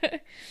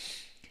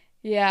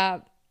 Yeah.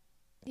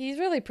 He's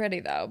really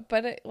pretty though,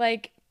 but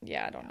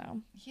yeah, I don't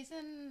know. He's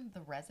in The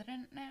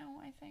Resident now,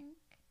 I think.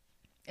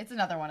 It's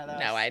another one of those.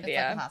 No It's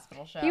idea. like a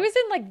hospital show. He was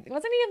in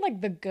wasn't he in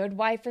like The Good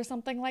Wife or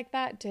something like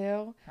that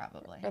too?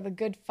 Probably. Or The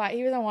Good Fight.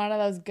 He was in one of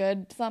those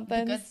good The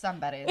somethings. Good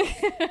Somebodies.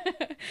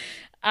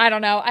 I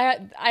don't know. I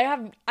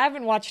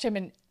haven't watched him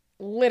in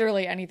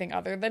literally anything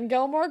other than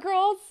Gilmore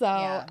Girls, so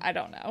Yeah. I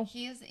don't know.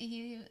 He's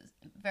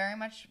very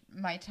much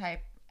my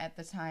type, at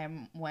the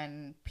time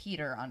when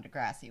Peter on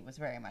Degrassi was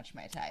very much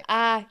my type.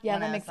 Yeah, When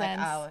that I makes was like,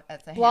 sense. oh,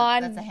 that's a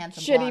Blonde,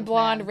 handsome shitty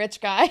blonde, man.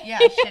 rich guy. Yeah,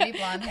 shitty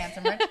blonde,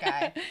 handsome rich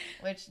guy,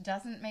 which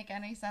doesn't make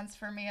any sense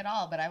for me at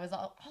all. But I was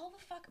all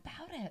the fuck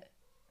about it.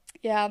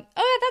 Yeah.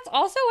 Oh, yeah, that's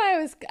also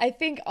why I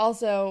think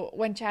also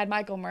when Chad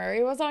Michael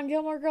Murray was on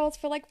Gilmore Girls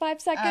for like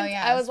 5 seconds,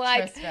 I was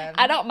like, Tristan.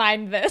 I don't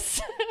mind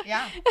this.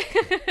 Yeah.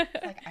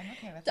 Like, I'm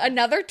okay with that.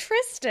 Another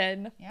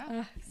Tristan.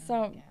 Yeah.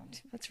 So Yeah.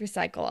 let's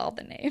recycle all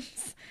the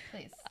names.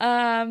 Please.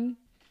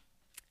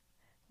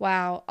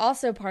 Wow.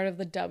 Also part of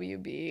the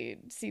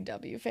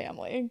WBCW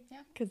family.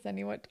 Yeah. Because then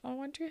he went on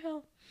One Tree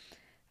Hill.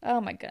 Oh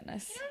my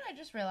goodness. You know what I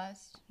just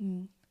realized?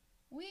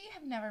 We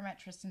have never met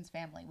Tristan's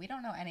family. We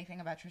don't know anything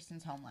about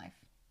Tristan's home life.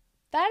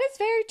 That is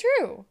very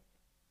true.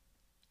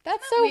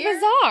 That's Isn't so that weird?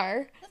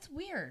 bizarre. That's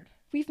weird.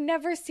 We've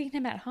never seen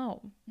him at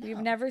home. No. We've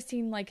never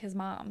seen like his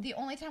mom. The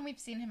only time we've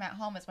seen him at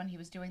home is when he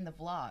was doing the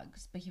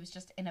vlogs, but he was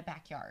just in a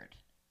backyard.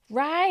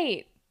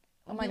 Right.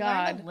 Oh my we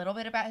God. learned a little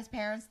bit about his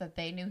parents, that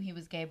they knew he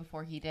was gay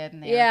before he did,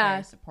 and they Yeah. were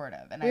very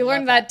supportive. And We I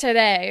learned love that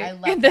today I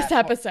love in this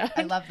that for- episode.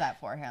 I love that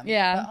for him.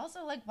 Yeah. But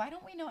also, like, why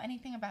don't we know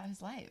anything about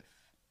his life?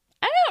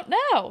 I don't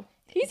know.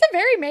 He's a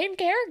very main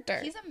character.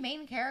 He's a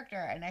main character,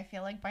 and I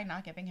feel like by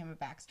not giving him a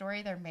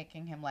backstory, they're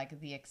making him like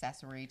the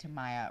accessory to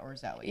Maya or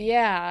Zoe.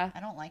 Yeah. I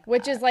don't like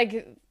Which that. is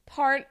like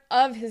part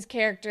of his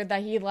character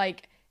that he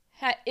like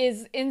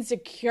is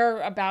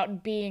insecure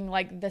about being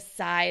like the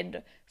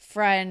side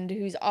friend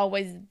who's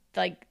always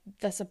like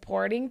the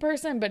supporting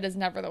person but is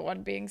never the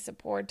one being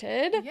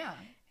supported. Yeah,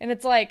 And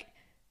it's like,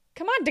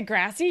 come on,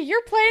 Degrassi,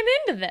 you're playing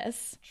into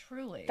this.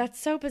 truly. That's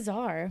so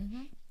bizarre.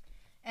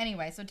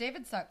 Anyway, so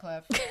David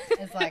Sutcliffe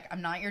is like,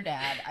 I'm not your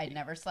dad. I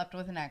never slept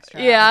with an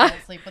extra. Yeah. I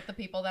don't sleep with the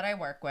people that I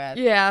work with.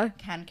 Yeah.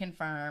 Can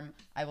confirm.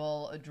 I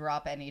will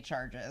drop any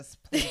charges.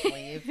 Please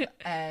leave.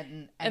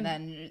 and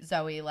then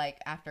Zoe, like,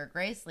 after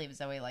Grace leaves,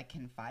 Zoe, like,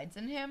 confides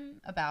in him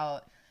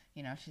about,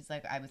 you know, she's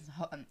like,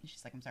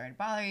 she's like, I'm sorry to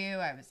bother you.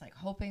 I was, like,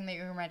 hoping that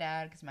you were my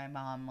dad because my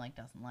mom, like,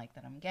 doesn't like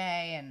that I'm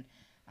gay and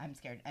I'm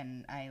scared.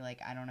 And I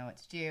don't know what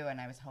to do. And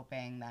I was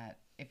hoping that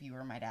if you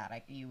were my dad,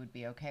 you would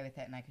be okay with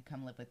it and I could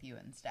come live with you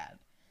instead.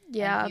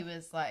 Yeah. And he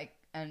was like,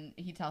 and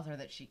he tells her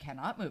that she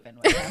cannot move in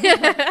with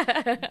him,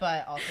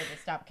 but also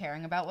to stop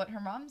caring about what her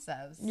mom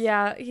says.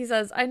 Yeah, he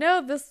says, I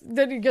know this,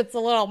 then he gets a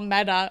little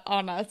meta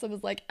on us and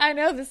is like, I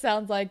know this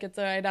sounds like it's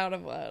right out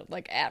of a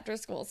like after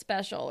school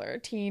special or a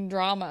teen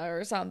drama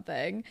or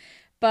something,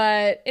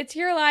 but it's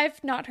your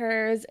life, not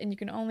hers, and you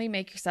can only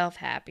make yourself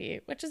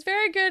happy, which is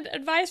very good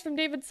advice from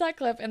David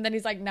Sutcliffe. And then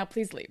he's like, now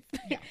please leave.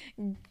 Yeah.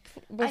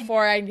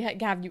 Before I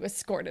have you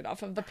escorted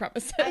off of the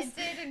premises. I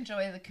did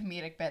enjoy the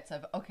comedic bits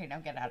of, okay, now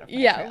get out of my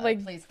Yeah, trailer.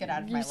 like, Please get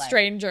out of you my life.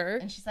 stranger.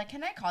 And she's like,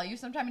 can I call you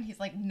sometime? And he's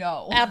like,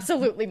 no.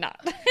 Absolutely not.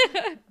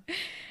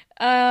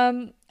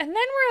 And then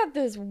we're at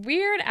this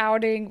weird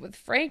outing with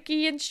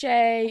Frankie and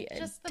Shay, and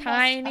Just the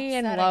Tiny most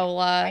and upsetting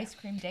Lola. ice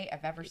cream date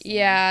I've ever seen.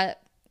 Yeah,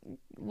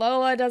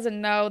 Lola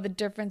doesn't know the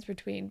difference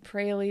between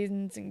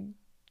pralines and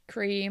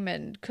cream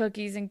and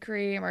cookies and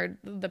cream, or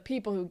the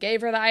people who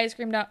gave her the ice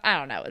cream. No, I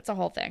don't know. It's a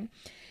whole thing.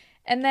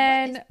 And What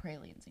then is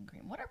pralines and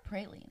cream? What are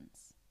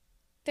pralines?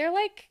 they're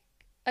like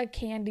a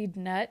candied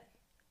nut.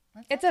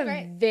 That It's sounds a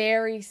great.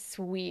 very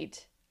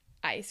sweet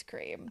ice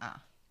cream.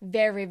 Ah.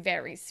 Very,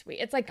 very sweet.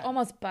 It's like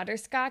almost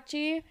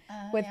butterscotchy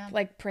with yeah.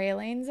 like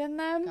pralines in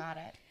them. Got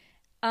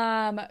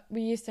it.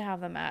 We used to have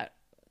them at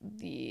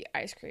the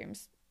ice cream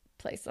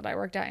place that I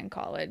worked at in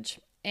college,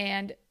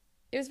 and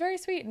it was very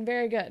sweet and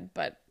very good,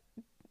 but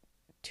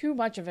too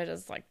much of it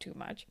is like too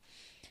much.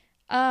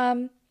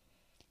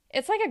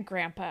 It's like a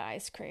grandpa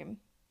ice cream.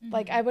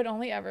 Like I would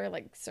only ever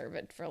like serve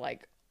it for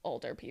like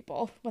older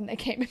people when they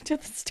came into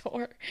the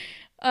store.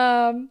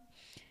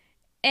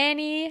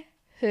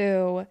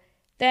 Anywho,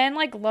 then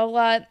like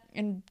Lola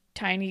and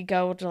Tiny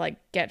go to like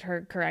get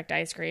her correct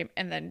ice cream,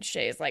 and then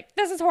Shay's like,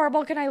 this is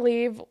horrible, can I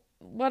leave?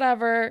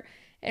 Whatever.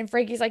 And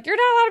Frankie's like, you're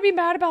not allowed to be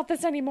mad about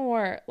this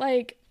anymore.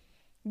 Like,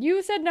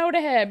 you said no to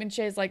him. And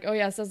Shay's like, oh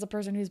yeah, says the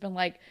person who's been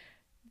like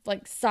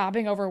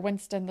sobbing over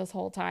Winston this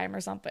whole time or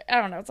something. I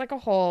don't know. It's like a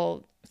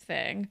whole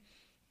thing.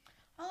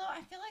 Although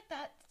I feel like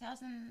that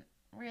doesn't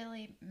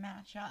really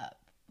match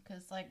up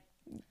because, like,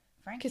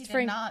 Frankie 'Cause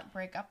did not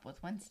break up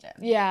with Winston.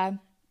 Yeah.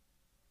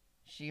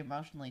 She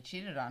emotionally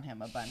cheated on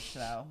him a bunch,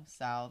 though,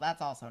 so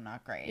that's also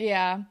not great.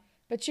 Yeah.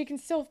 But she can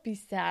still be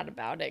sad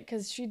about it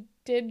because she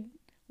did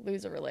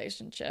lose a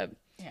relationship.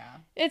 Yeah.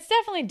 It's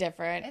definitely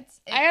different.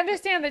 I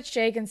understand that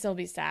Shay can still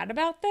be sad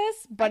about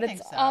this, but think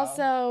it's so.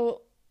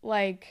 also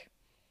like...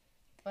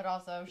 But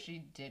also, she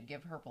did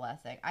give her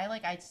blessing.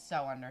 I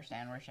so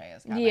understand where Shay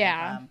is coming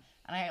Yeah. from.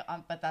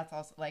 And but that's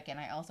also, like, and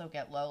I also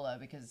get Lola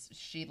because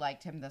she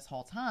liked him this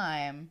whole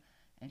time,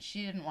 and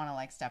she didn't want to,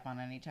 like, step on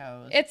any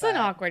toes. It's an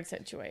but awkward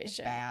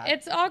situation. bad.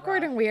 It's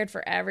awkward rough. and weird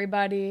for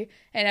everybody,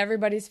 and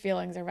everybody's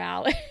feelings are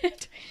valid.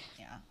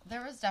 Yeah,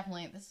 there was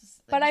definitely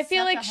But I it's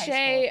feel such like a high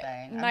Shay school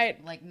thing.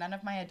 might- like none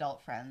of my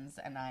adult friends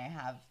and I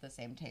have the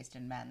same taste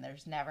in men.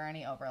 There's never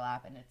any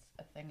overlap, and it's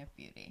a thing of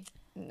beauty.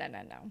 No.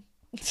 No.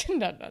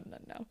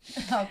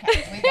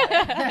 Okay, we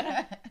got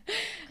it.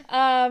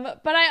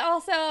 But I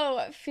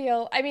also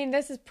feel, I mean,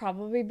 this is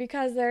probably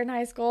because they're in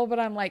high school, but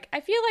I'm like,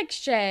 I feel like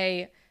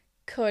Shay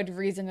could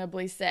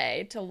reasonably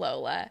say to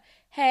Lola,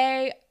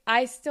 hey,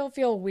 I still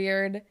feel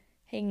weird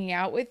hanging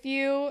out with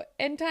you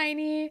and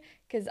Tiny,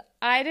 because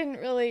I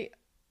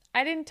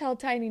didn't tell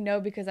Tiny no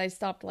because I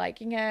stopped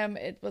liking him.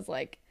 It was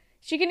like,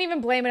 she can even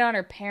blame it on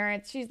her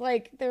parents. She's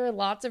like, there are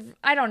lots of,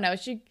 I don't know. I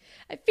feel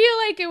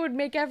like it would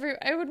make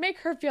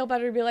her feel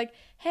better to be like,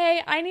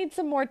 hey, I need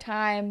some more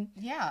time.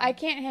 Yeah. I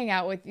can't hang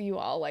out with you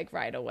all like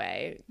right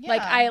away.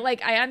 Yeah.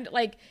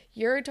 Like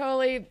you're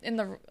totally in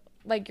the,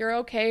 like, you're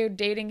okay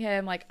dating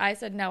him. Like I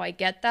said, no, I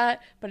get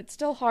that, but it's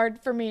still hard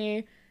for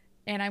me.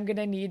 And I'm going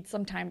to need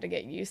some time to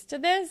get used to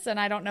this. And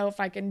I don't know if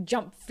I can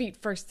jump feet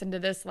first into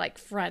this, like,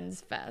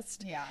 friends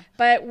fest. Yeah.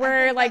 But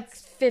we're, like,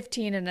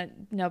 15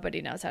 and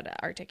nobody knows how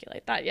to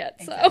articulate that yet.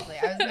 Exactly.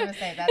 So. I was going to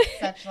say, that's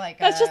such, like,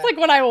 that's just, like,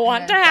 what I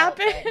want to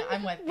happen. Thing.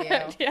 I'm with you.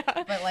 But,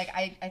 yeah. But, like,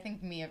 I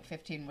think me at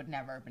 15 would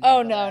never have been Oh,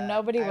 able no, to,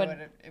 nobody I would.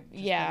 would've just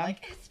Yeah. been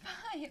like, it's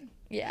fine.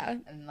 Yeah.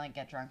 And, like,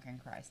 get drunk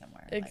and cry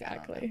somewhere.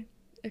 Exactly. Like,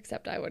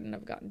 Except I wouldn't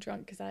have gotten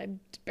drunk because I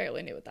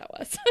barely knew what that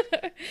was.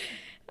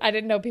 I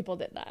didn't know people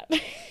did that.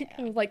 Yeah.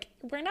 I was like,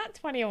 we're not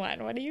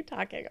 21. What are you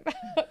talking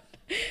about?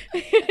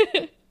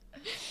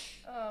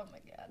 oh, my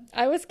God.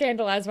 I was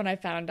scandalized when I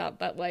found out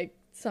that, like,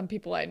 some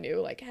people I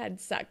knew, like, had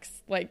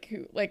sex, like,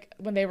 who, like,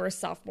 when they were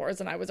sophomores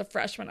and I was a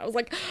freshman. I was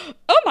like,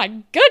 oh, my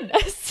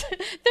goodness.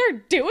 They're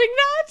doing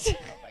that?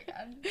 Oh, my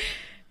God.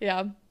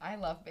 Yeah. I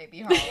love Baby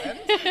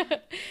Holland.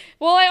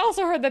 Well, I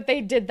also heard that they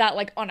did that,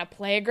 like, on a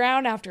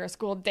playground after a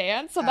school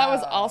dance. So that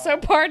was also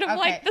part of,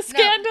 like, the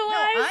scandalized.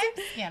 No, I'm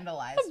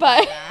scandalized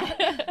but, by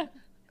that.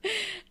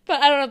 But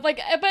I don't know,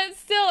 like, but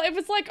still, it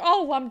was, like,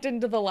 all lumped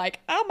into the, like,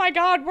 oh, my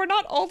God, we're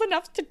not old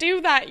enough to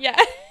do that yet.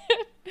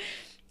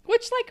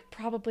 Which, like,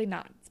 probably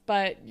not.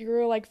 But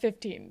you're, like,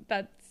 15.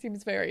 That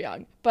seems very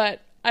young. But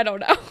I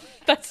don't know.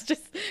 That's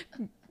just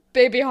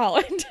Baby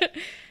Holland.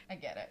 I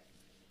get it.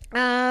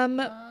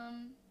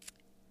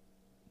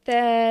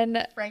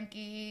 Then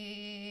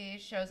Frankie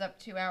shows up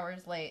 2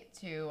 hours late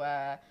to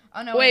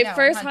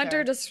first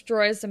Hunter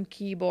destroys some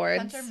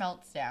keyboards. Hunter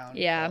melts down.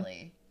 Yeah.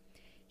 Fully.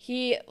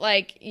 He,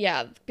 like,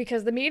 yeah,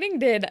 because the meeting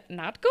did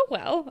not go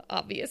well,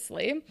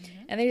 obviously.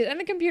 Mm-hmm. And he's in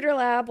the computer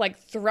lab, like,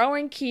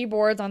 throwing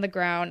keyboards on the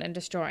ground and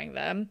destroying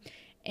them.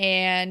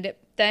 And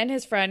then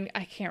his friend,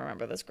 I can't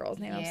remember this girl's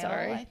name, I'm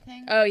sorry. I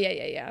think. Oh,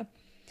 yeah.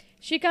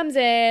 She comes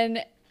in,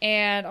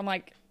 and I'm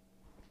like,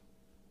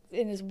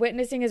 and is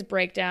witnessing his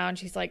breakdown.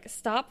 She's like,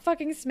 stop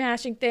fucking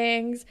smashing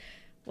things.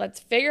 Let's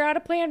figure out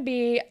a plan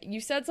B. You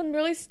said some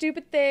really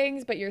stupid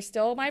things, but you're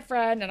still my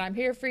friend, and I'm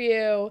here for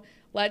you.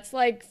 Let's,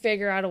 like,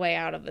 figure out a way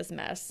out of this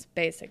mess,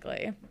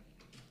 basically.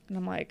 And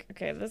I'm like,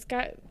 okay, this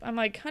guy, I'm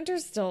like,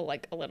 Hunter's still,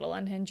 like, a little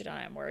unhinged, and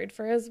I'm worried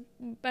for his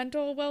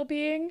mental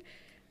well-being,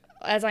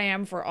 as I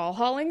am for all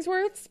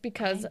Hollingsworths,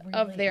 because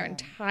of their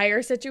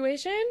entire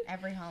situation.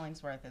 Every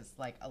Hollingsworth is,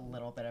 like, a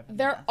little bit of a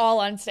They're mess.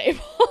 all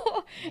unstable.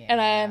 Yeah.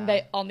 And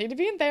they all need to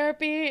be in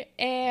therapy,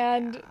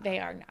 and they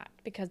are not,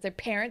 because their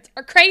parents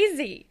are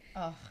crazy. Oh,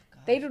 God.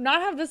 They do not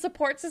have the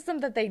support system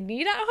that they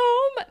need at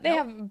home. They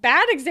have a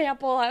bad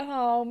example at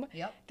home.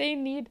 Yep. They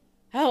need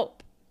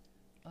help.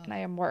 And I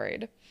am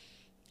worried.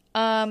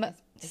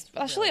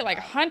 Especially, really like,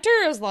 bad.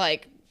 Hunter is,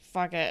 like,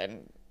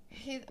 fucking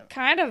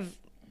kind of,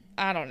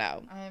 I don't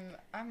know.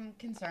 I'm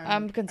concerned.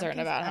 I'm concerned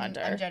about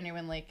Hunter. I'm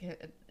genuinely,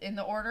 in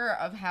the order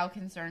of how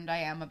concerned I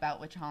am about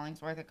which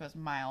Hollingsworth, it goes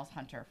Miles,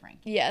 Hunter,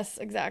 Frankie. Yes,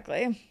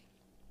 exactly.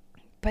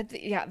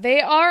 But, yeah,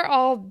 they are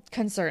all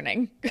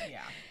concerning.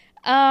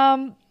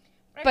 Yeah.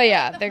 But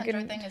yeah, the they're Hunter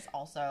gonna. thing is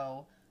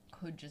also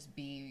could just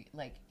be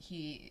like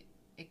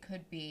it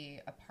could be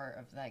a part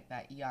of like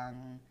that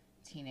young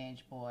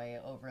teenage boy,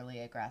 overly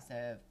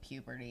aggressive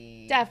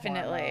puberty,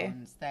 Definitely.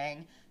 hormones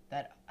thing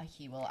that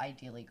he will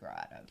ideally grow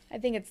out of. I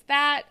think it's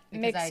that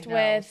Because mixed I know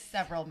with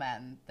several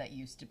men that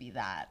used to be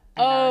that.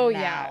 And Oh, are yeah.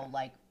 now,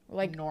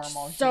 like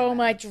normal. so humans.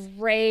 much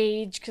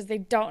rage because they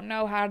don't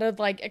know how to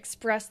like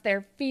express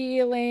their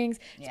feelings,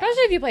 Yeah.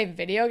 especially if you play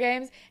video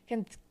games,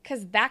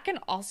 because that can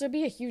also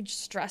be a huge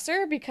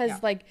stressor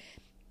because like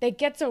they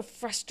get so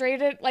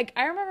frustrated. Like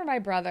I remember my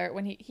brother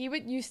when he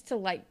used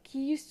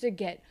to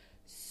get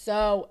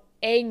so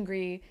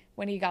angry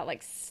when he got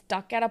like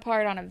stuck at a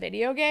part on a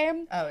video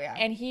game. Oh yeah.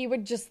 And he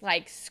would just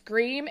like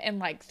scream and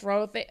like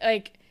throw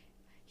like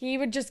he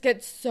would just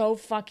get so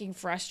fucking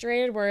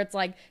frustrated where it's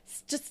like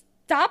just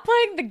stop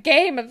playing the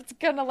game if it's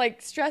gonna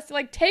like stress,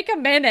 like take a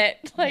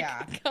minute. Like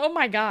oh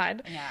my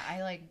God.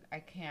 Yeah, I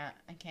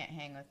can't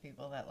hang with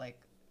people that like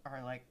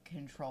are like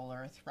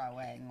controller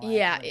throwing. Like,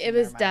 Yeah, losing it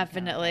their was mind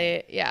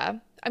definitely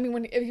I mean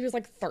when he was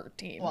like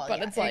 13, well, but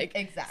yeah, it's like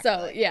exactly.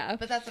 So yeah.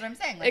 But that's what I'm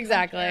saying. Like,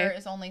 Exactly. Hunter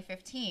is only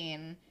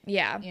 15.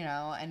 Yeah. You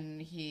know,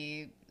 and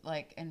he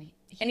like and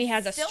he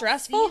has a still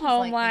stressful seems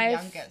home like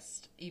life. The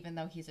youngest, even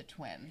though he's a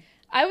twin.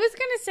 I was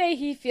gonna say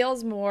he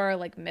feels more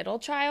like middle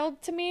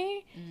child to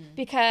me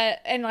because,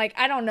 and like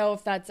I don't know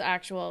if that's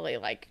actually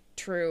like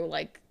true.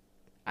 Like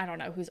I don't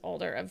know who's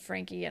older of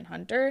Frankie and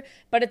Hunter,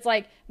 but it's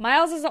like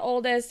Miles is the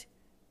oldest,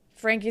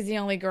 Frankie's the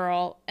only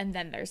girl, and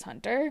then there's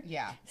Hunter.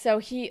 Yeah. So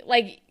he,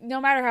 like,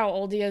 no matter how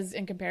old he is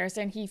in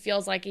comparison, he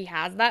feels like he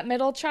has that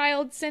middle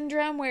child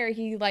syndrome where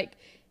he, like,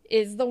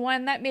 is the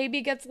one that maybe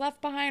gets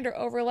left behind or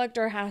overlooked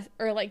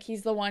or like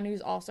he's the one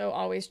who's also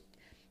always,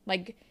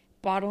 like,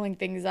 bottling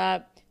things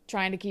up,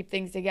 trying to keep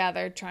things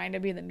together, trying to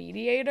be the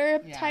mediator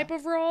type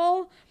of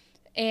role.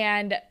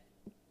 And,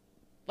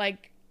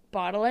 like,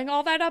 bottling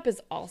all that up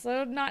is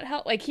also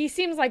not like, he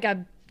seems like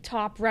a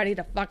top ready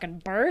to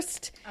fucking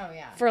burst. Oh,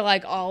 yeah. For,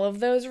 like, all of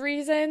those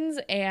reasons.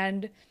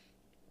 And,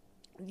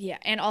 yeah,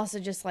 and also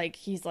just, like,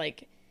 he's,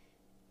 like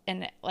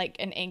an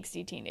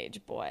angsty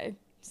teenage boy.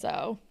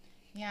 So,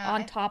 yeah,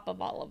 on top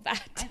of all of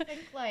that. I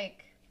think,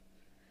 like,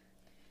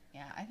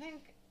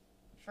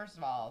 first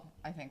of all,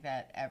 I think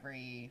that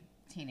every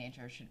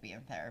teenager should be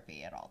in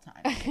therapy at all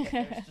times. Because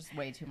there's just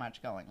way too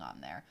much going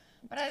on there.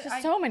 But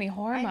just so many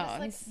hormones.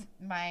 I just,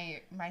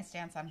 like, my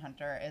stance on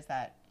Hunter is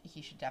that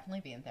he should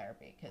definitely be in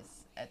therapy because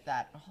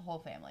that whole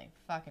family,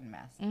 fucking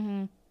mess.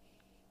 Mm-hmm.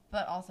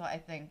 But also, I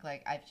think,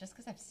 like, just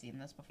because I've seen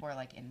this before,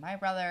 like, in my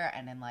brother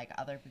and in, like,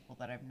 other people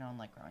that I've known,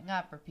 like, growing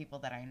up or people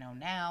that I know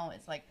now,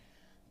 it's, like,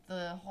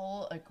 the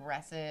whole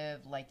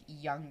aggressive, like,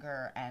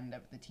 younger end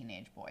of the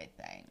teenage boy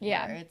thing.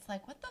 Yeah. Where it's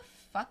like, what the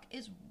fuck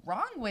is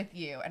wrong with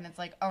you? And it's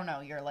like, oh, no,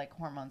 your, like,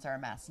 hormones are a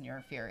mess and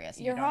you're furious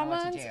and Your you don't know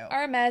hormones what to do.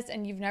 are a mess,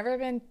 and you've never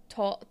been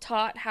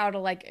taught how to,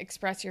 like,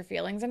 express your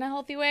feelings in a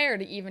healthy way or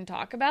to even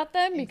talk about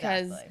them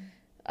because Exactly.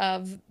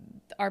 of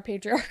our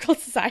patriarchal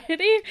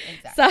society.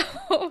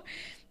 Exactly.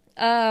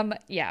 So,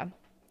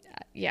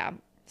 yeah.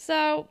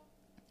 So,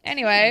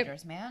 anyway,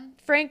 Teenagers, man.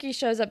 Frankie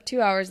shows up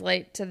 2 hours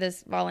late to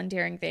this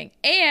volunteering thing,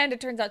 and it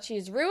turns out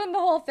she's ruined the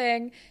whole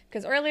thing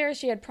because earlier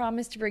she had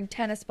promised to bring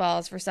tennis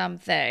balls for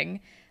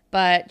something,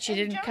 but she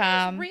didn't Jonas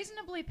come. is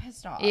reasonably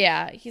pissed off.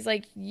 Yeah, he's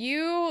like,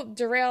 you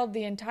derailed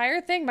the entire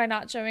thing by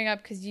not showing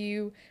up because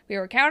we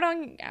were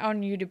counting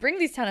on you to bring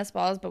these tennis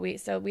balls, but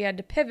we had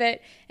to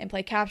pivot and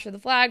play capture the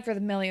flag for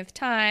the millionth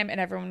time, and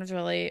everyone was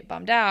really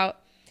bummed out.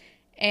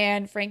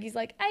 And Frankie's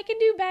like, I can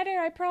do better,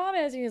 I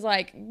promise. And he's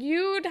like,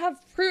 you'd have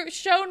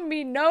shown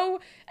me no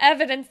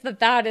evidence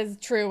that is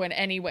true in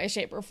any way,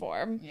 shape, or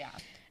form. Yeah.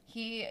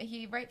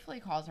 He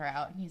rightfully calls her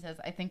out, and he says,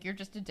 I think you're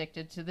just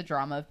addicted to the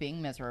drama of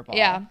being miserable.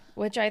 Yeah,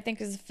 which I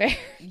think is fair.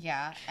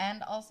 Yeah,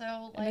 and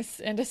also, like...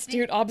 An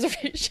astute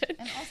observation.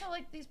 And also,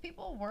 like, these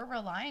people were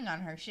relying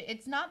on her.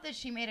 It's not that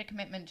she made a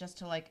commitment just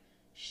to, like,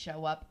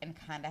 show up and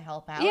kind of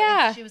help out.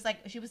 Yeah. She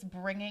was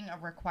bringing a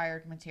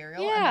required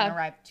material Yeah. and then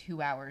arrived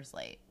 2 hours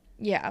late.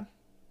 Yeah.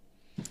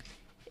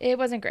 It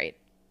wasn't great.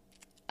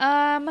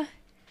 But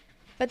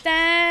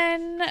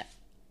then...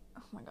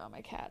 Oh my god,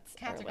 my cats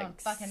Cats are like going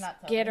fucking nuts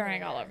over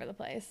skittering here. all over the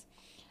place.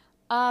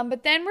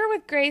 But then we're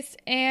with Grace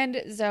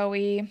and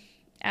Zoe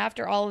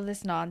after all of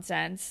this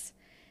nonsense.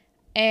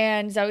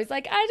 And Zoe's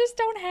like, I just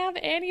don't have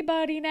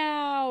anybody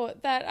now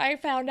that I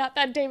found out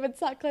that David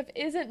Sutcliffe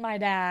isn't my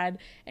dad.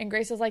 And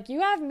Grace was like, you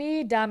have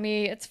me,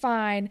 dummy. It's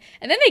fine.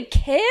 And then they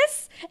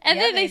kiss. And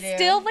Yeah, then they they do.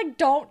 still, like,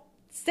 don't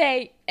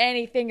say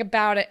anything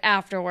about it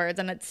afterwards.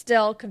 And it's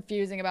still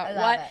confusing I about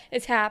love what it.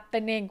 is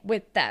happening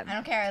with them. I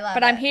don't care. I love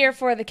But it. I'm here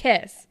for the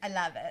kiss. I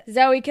love it.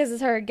 Zoe kisses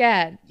her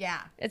again.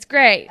 Yeah. It's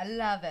great. I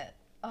love it.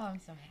 Oh, I'm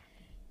so happy.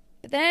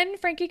 But then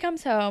Frankie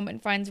comes home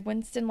and finds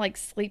Winston, like,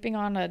 sleeping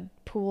on a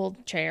pool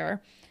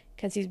chair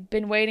because he's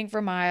been waiting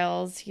for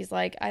Miles. He's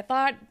like, I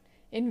thought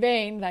in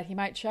vain that he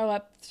might show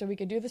up so we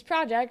could do this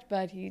project,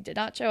 but he did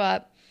not show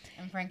up.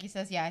 And Frankie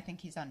says, yeah, I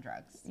think he's on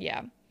drugs.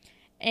 Yeah.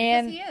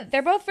 And he is.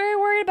 they're both very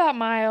worried about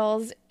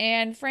Miles,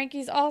 and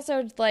Frankie's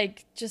also,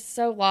 like, just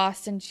so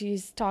lost, and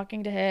she's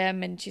talking to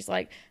him, and she's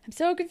like, I'm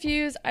so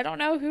confused. I don't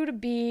know who to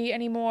be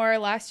anymore.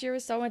 Last year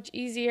was so much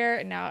easier,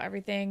 and now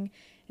everything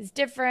is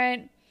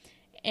different,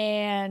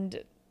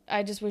 and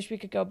I just wish we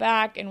could go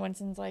back. And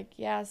Winston's like,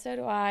 yeah, so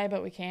do I,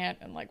 but we can't,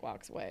 and, like,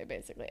 walks away,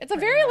 basically. It's a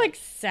Pretty very, much. like,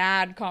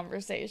 sad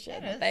conversation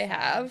It that is they sad.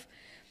 have.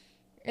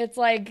 It's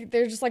like,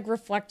 they're just, like,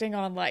 reflecting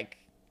on, like,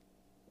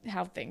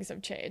 how things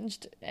have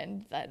changed,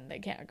 and then they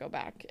can't go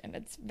back, and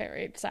it's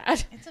very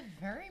sad. It's a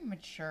very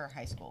mature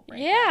high school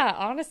breakup. Yeah,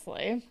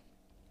 honestly.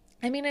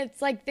 I mean,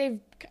 it's like they've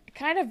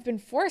kind of been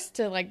forced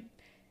to, like,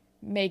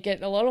 make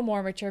it a little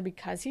more mature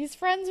because he's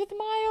friends with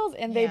Miles,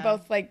 and they Yeah.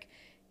 both, like,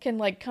 can,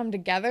 like, come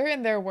together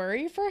in their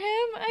worry for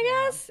him,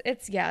 I guess.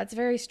 It's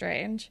very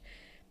strange.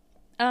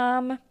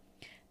 But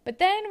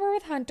then we're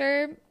with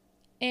Hunter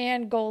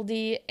and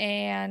Goldie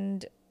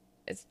and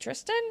is it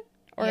Tristan?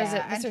 Or is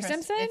it and Mr.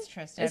 Simpson? It's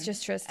Tristan. It's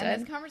just Tristan.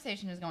 And this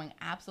conversation is going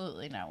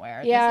absolutely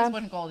nowhere. Yeah. This is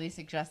when Goldie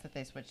suggests that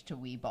they switch to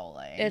Wii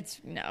Bowling.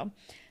 No.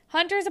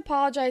 Hunter's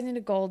apologizing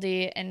to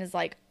Goldie and is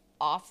like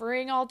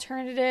offering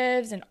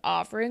alternatives and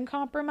offering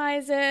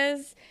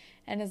compromises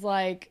and is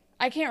like,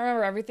 I can't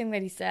remember everything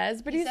that he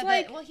says, but he's said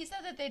like, he said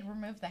that they'd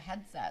remove the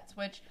headsets,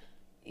 which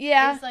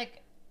yeah, is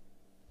like,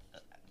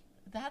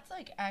 that's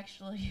like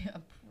actually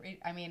a pretty,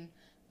 I mean,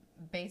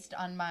 based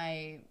on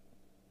my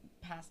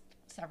past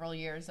several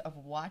years of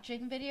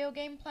watching video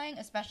game playing,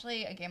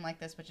 especially a game like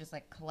this, which is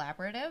like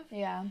collaborative.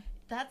 yeah,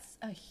 That's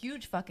a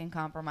huge fucking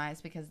compromise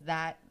because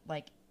that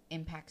like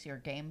impacts your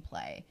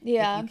gameplay.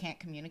 Yeah. Like, you can't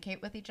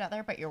communicate with each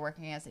other, but you're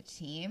working as a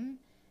team,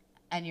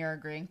 and you're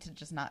agreeing to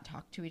just not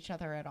talk to each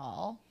other at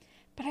all.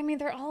 But I mean,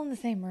 they're all in the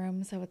same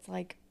room, so it's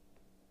like,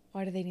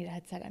 why do they need a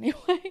headset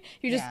anyway?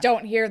 You just Yeah.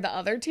 don't hear the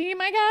other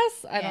team, I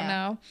guess. I don't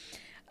Yeah.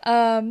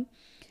 know.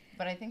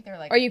 But I think they're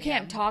like... Or you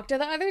can't talk to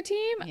the other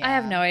team? I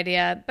have Yeah. no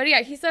idea. But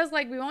yeah, he says,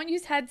 like, we won't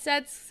use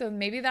headsets, so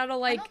maybe that'll,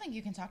 I like... don't think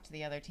you can talk to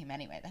the other team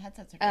anyway. The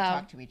headsets are going to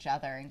talk to each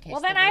other in case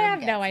Well, then the I room have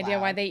no gets idea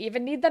why loud. they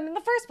even need them in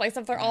the first place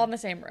if they're all in the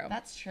same room.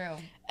 That's true.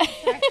 That's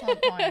an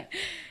excellent point.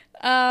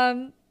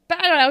 But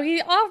I don't know.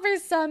 He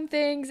offers some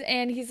things,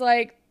 and he's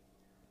like...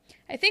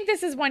 I think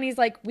this is when he's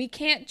like, we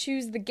can't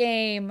choose the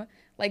game.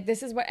 Like,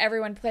 this is what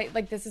everyone play.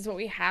 Like, this is what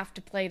we have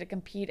to play to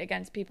compete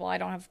against people. I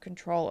don't have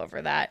control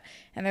over that.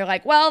 And they're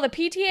like, well, the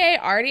PTA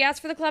already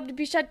asked for the club to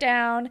be shut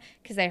down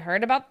because they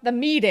heard about the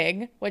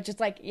meeting, which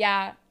is like,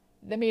 yeah,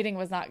 the meeting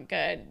was not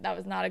good. That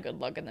was not a good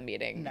look in the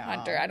meeting, No.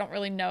 Hunter. I don't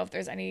really know if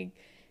there's any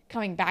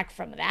coming back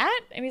from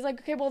that. And he's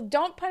like, okay, well,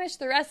 don't punish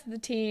the rest of the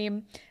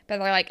team. But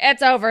they're like,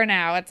 it's over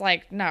now. It's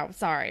like, no,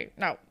 sorry.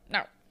 No.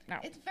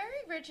 It's very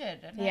rigid.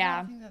 And Yeah.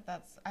 I don't think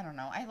that's, I don't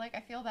know.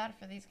 I feel bad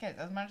for these kids.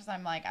 As much as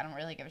I'm like, I don't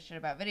really give a shit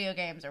about video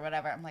games or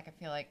whatever. I'm like, I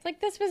feel like... It's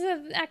like this was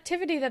an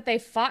activity that they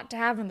fought to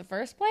have in the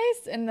first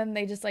place, and then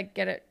they just like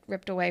get it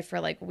ripped away for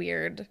like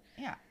weird.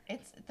 Yeah.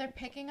 They're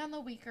picking on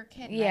the weaker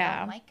kid. And Yeah. I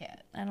don't like it.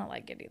 I don't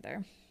like it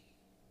either.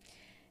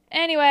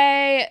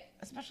 Anyway,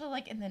 Especially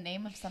like in the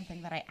name of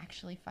something that I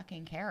actually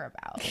fucking care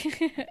about.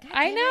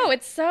 I know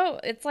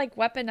it's like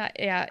weapon.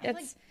 Yeah, I,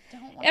 it's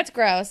don't wanna- it's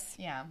gross.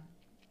 Yeah.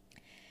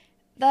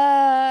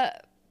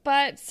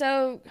 But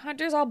so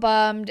Hunter's all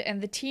bummed,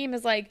 and the team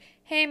is like,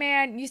 "Hey,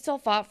 man, you still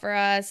fought for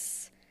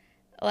us.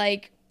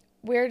 Like,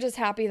 we're just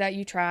happy that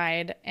you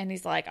tried." And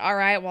he's like, "All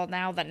right, well,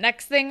 now the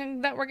next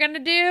thing that we're gonna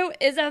do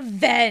is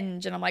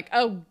avenge." And I'm like,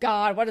 "Oh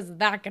God, what is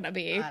that gonna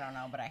be?" I don't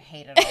know, but I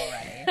hate it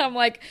already. I'm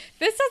like,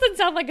 this doesn't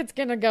sound like it's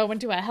gonna go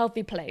into a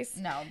healthy place.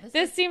 No,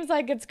 This seems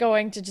like it's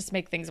going to just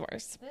make things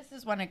worse. This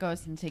is when it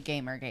goes into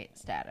Gamergate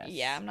status.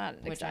 Yeah, I'm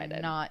not which excited.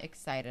 I'm not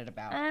excited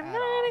about. I'm at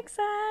not all.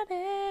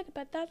 excited,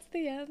 but that's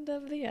the end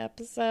of the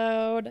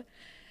episode.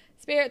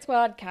 Spirit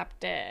Squad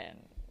Captain.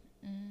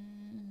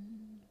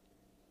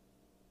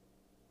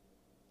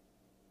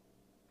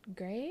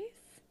 Grace?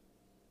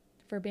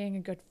 For being a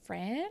good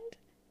friend?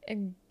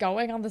 And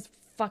going on this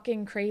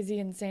fucking crazy,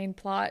 insane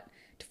plot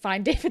to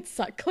find David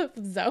Sutcliffe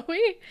with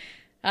Zoe?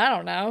 I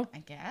don't know. I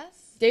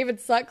guess. David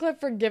Sutcliffe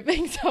for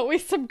giving Zoe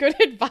some good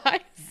advice.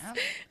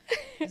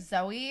 Yeah.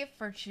 Zoe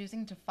for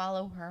choosing to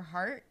follow her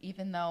heart,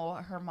 even though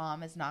her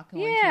mom is not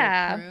going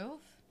Yeah. to approve.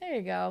 There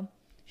you go.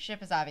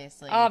 Ship is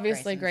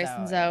obviously Grace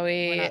and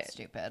Zoe. We're not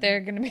stupid. They're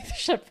going to be the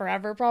ship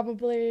forever,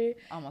 probably.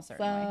 Almost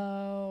certainly.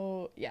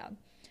 So, yeah.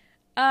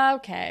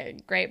 Okay,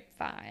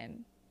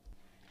 grapevine.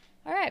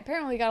 All right,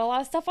 apparently we got a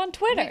lot of stuff on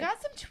Twitter. We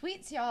got some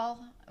tweets, y'all.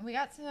 We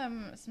got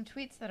some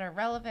tweets that are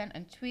relevant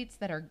and tweets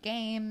that are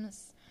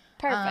games.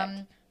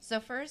 Perfect. So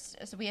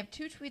we have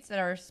two tweets that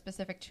are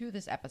specific to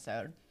this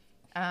episode.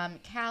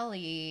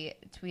 Callie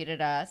tweeted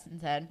us and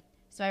said,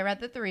 "So I read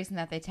that the reason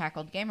that they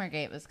tackled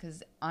Gamergate was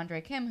because Andre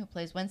Kim, who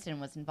plays Winston,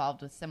 was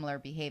involved with similar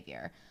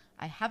behavior.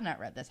 I have not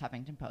read this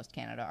Huffington Post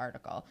Canada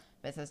article,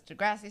 but it says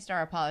Degrassi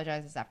star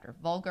apologizes after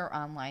vulgar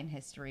online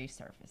history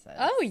surfaces."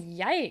 Oh,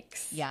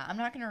 yikes. Yeah, I'm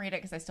not going to read it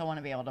because I still want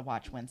to be able to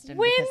watch Winston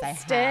because I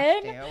have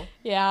to.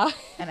 Yeah.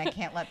 And I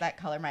can't let that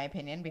color my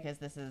opinion because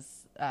this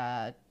is,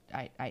 I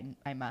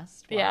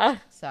must watch. Yeah.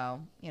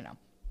 So, you know.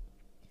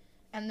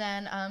 And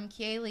then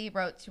Kaylee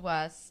wrote to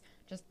us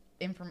just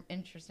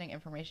interesting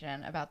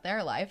information about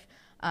their life.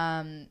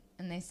 And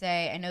they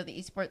say, "I know the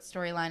esports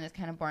storyline is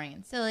kind of boring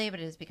and silly, but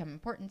it has become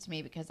important to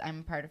me because I'm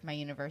a part of my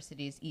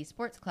university's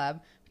esports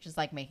club, which is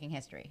like making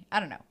history." I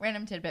don't know.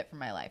 Random tidbit from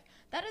my life.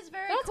 That is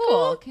very That's cool.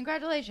 cool.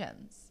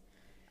 Congratulations.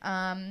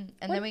 And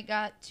then we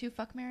got two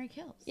Fuck, Marry,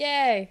 Kills.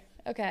 Yay.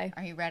 Okay.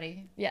 Are you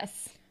ready?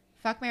 Yes.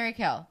 Fuck, Marry,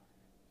 Kill.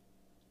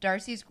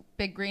 Darcy's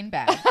big green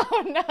bag.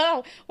 Oh,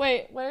 no.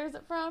 Wait, where is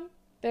it from?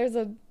 There's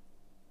a...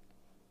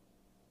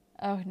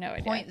 Oh, no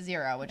idea.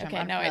 0.0, which Okay,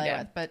 I'm no unfamiliar idea.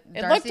 with. But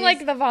It Darcy's, looked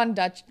like the Von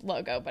Dutch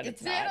logo, but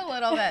it's It's not. in a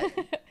little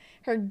bit.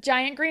 Her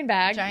giant green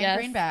bag. Giant yes.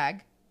 green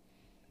bag.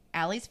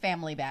 Allie's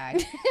family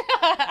bag.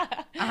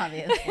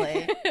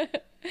 Obviously.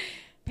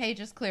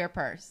 Paige's clear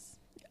purse.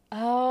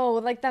 Oh,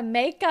 like the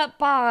makeup Oh,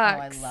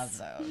 box. I love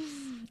those.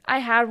 I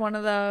had one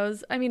of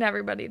those. I mean,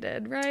 everybody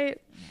did, right?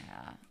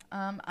 Yeah.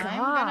 I'm God.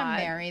 gonna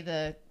marry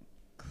the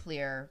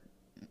clear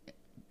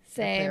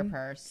clear Same.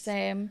 purse.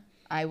 Same.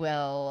 I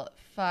will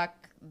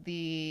fuck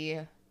the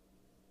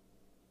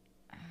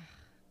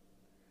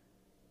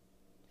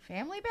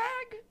family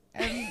bag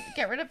and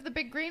get rid of the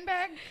big green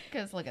bag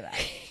because look at that.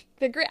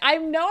 The green. I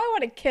know I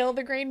want to kill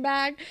the green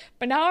bag,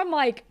 but now I'm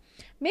like,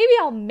 maybe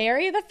I'll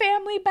marry the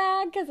family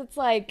bag because it's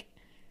like,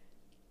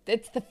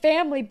 it's the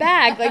family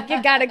bag. Like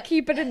you got to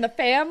keep it in the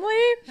family,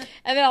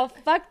 and then I'll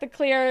fuck the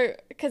clear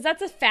because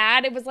that's a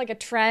fad. It was like a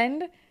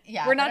trend.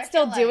 Yeah, We're but I not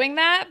still feel like doing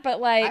that, but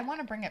like I want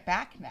to bring it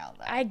back now,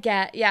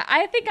 though. yeah,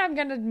 I think I'm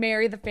gonna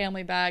marry the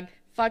family bag,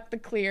 fuck the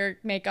clear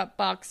makeup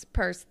box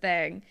purse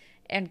thing,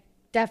 and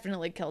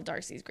definitely kill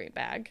Darcy's great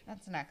bag.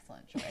 That's an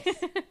excellent choice.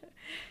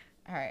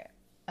 All right.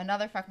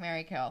 Another fuck,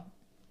 marry, kill.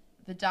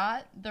 The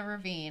Dot, the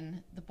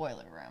Ravine, the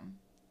Boiler Room.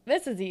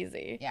 This is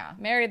easy. Yeah.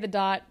 Marry the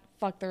Dot,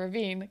 fuck the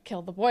Ravine,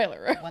 kill the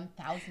Boiler Room.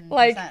 1000%.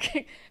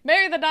 Like,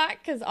 marry the Dot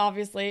because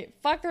obviously,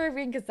 fuck the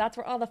Ravine because that's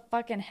where all the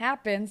fucking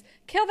happens.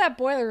 Kill that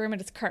Boiler Room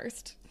and it's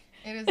cursed.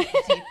 It is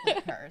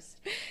deeply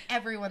cursed.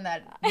 Everyone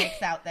that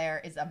makes out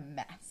there is a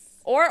mess.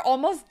 Or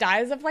almost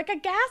dies of like a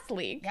gas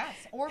leak. Yes,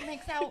 or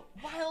makes out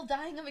while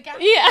dying of a gas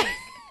Yeah. leak.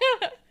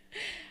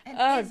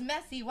 And is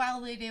messy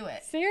while they do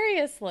it.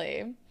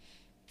 Seriously.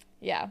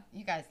 Yeah.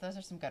 You guys, those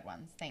are some good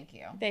ones. Thank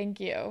you. Thank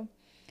you.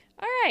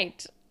 All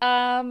right.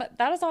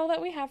 That is all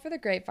that we have for the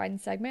Grapevine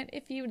segment.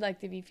 If you would like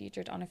to be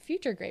featured on a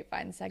future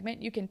Grapevine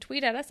segment, you can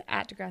tweet at us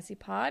at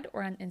DegrassiPod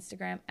or on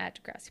Instagram at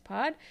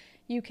DegrassiPod.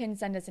 You can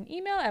send us an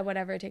email at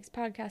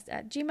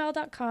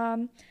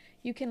whateverittakes.podcast@gmail.com.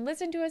 You can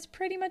listen to us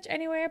pretty much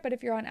anywhere, but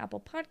if you're on Apple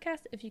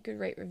Podcasts, if you could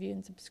rate, review,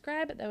 and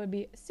subscribe, that would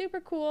be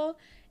super cool.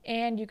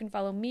 And you can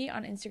follow me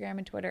on Instagram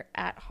and Twitter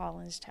at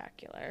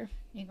HollandsTacular.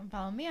 You can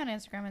follow me on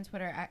Instagram and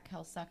Twitter at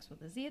KelSucks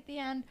with a Z at the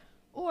end.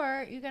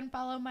 Or you can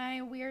follow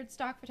my weird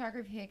stock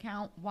photography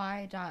account,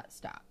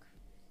 y.stock.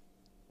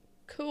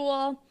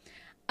 Cool.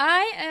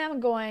 I am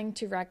going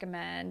to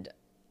recommend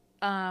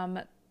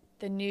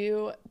the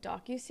new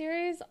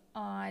docuseries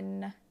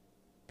on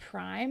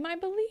Prime, I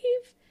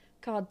believe,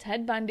 called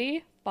Ted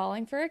Bundy,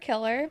 Falling for a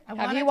Killer.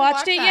 Have you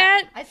watched it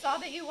yet? I saw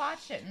that you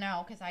watched it.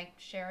 No, because I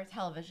share a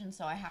television,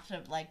 so I have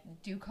to, like,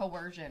 do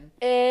coercion.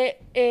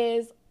 It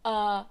is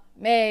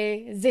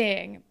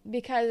amazing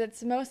because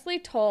it's mostly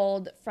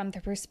told from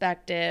the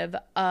perspective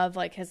of,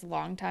 like, his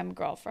longtime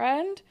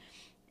girlfriend.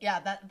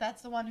 Yeah,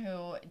 that's the one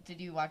who...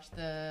 Did you watch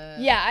the...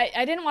 Yeah,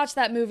 I didn't watch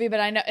that movie, but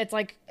I know it's,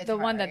 like, It's the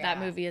her, one that yeah.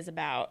 movie is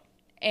about.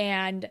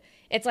 And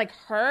it's, like,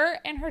 her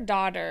and her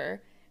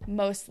daughter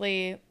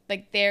mostly,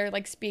 like, they're,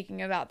 like,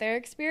 speaking about their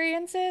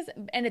experiences.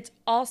 And it's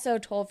also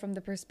told from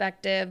the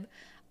perspective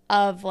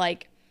of,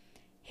 like,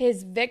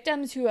 his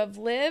victims who have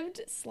lived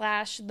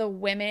 / the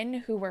women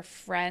who were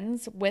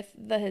friends with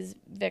his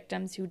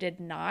victims who did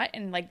not,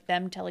 and, like,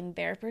 them telling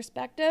their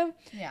perspective.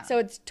 Yeah. So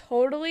it's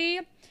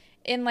totally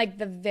in, like,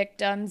 the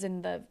victims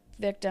and the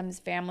victims'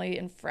 family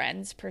and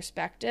friends'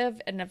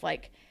 perspective, and of,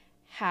 like,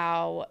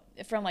 how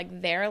from,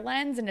 like, their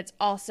lens. And it's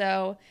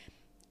also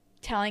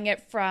telling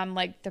it from,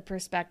 like, the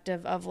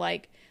perspective of,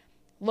 like,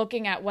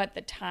 looking at what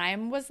the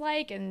time was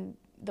like and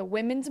the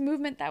women's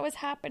movement that was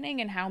happening,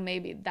 and how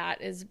maybe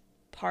that is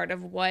part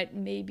of what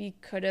maybe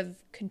could have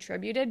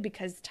contributed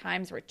because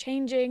times were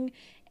changing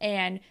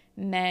and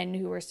men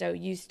who were so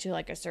used to,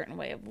 like, a certain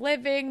way of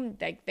living,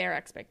 like, their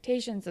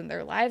expectations and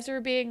their lives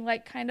were being,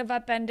 like, kind of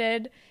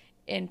upended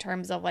in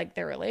terms of, like,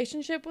 their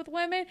relationship with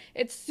women.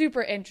 It's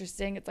super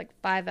interesting. It's like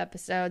 5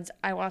 episodes.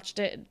 I watched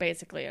it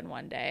basically in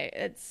one day.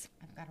 It's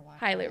I've got to watch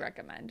highly it.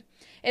 recommend.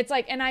 It's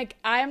like, and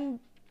I'm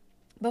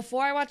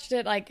before I watched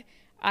it, like,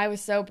 I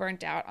was so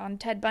burnt out on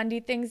Ted Bundy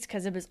things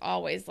because it was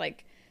always,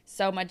 like,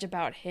 so much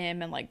about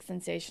him and, like,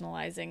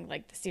 sensationalizing,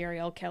 like, the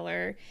serial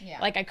killer. Yeah.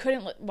 Like, I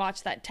couldn't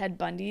watch that Ted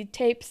Bundy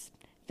tapes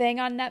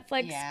thing on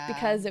Netflix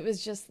because it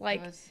was just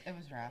like it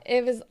was rough.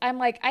 I'm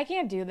like, I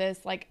can't do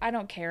this. Like, I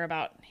don't care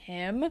about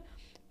him.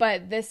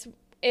 But this,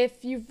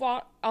 if you've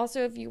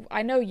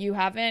I know you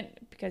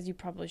haven't because you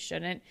probably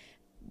shouldn't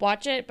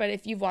watch it, but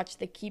if you've watched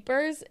The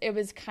Keepers, it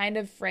was kind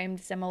of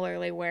framed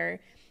similarly where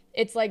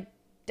it's like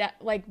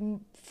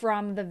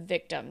from the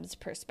victim's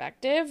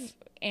perspective,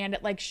 and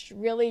it, like,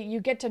 really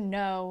you get to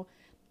know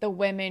the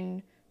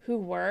women who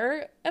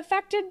were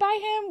affected by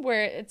him,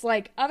 where it's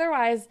like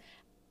otherwise,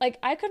 like,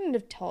 I couldn't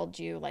have told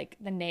you, like,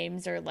 the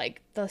names or,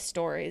 like, the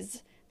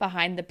stories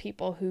behind the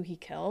people who he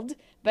killed.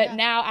 But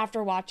now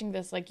after watching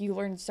this, like, you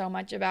learn so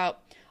much about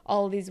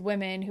all of these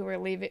women who were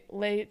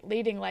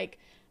leading, like,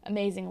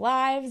 amazing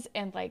lives,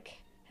 and,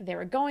 like, they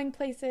were going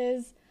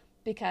places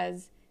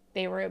because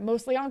they were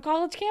mostly on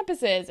college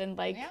campuses, and,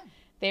 like,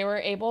 they were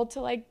able to,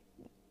 like,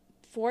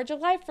 forge a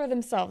life for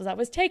themselves that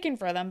was taken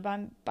from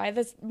them by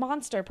this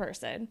monster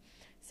person.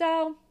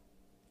 So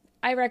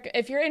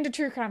if you're into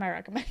true crime, I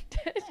recommend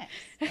it. Nice.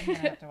 I'm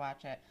gonna have to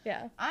watch it.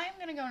 Yeah. I'm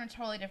gonna go in a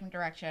totally different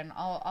direction.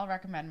 I'll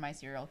recommend my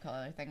serial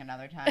killer thing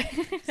another time.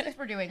 Since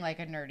we're doing, like,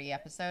 a nerdy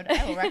episode,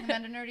 I will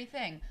recommend a nerdy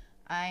thing.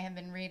 I have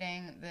been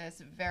reading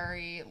this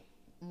very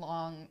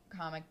long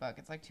comic book.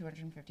 It's like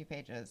 250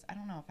 pages. I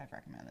don't know if I've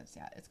recommended this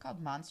yet. It's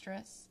called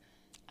Monstrous.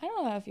 I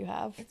don't know if you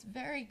have. It's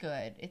very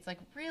good. It's, like,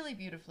 really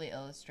beautifully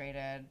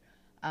illustrated.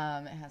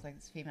 It has, like,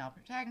 this female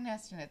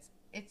protagonist, and it's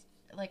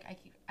like,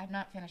 I'm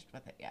not finished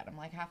with it yet. I'm,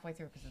 like, halfway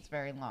through because it's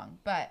very long,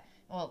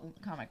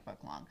 comic book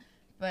long,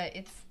 but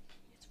it's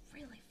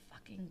really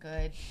fucking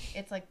good.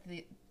 It's like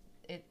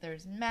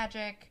there's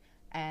magic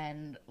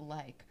and,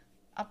 like,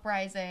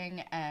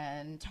 uprising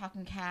and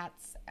talking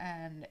cats,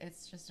 and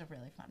it's just a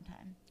really fun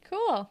time.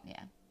 Cool.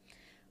 Yeah.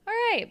 All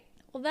right.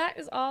 Well, that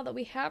is all that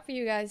we have for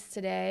you guys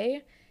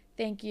today.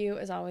 Thank you,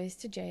 as always,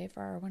 to Jay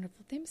for our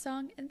wonderful theme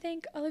song, and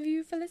thank all of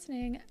you for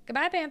listening.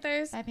 Goodbye,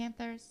 Panthers. Bye,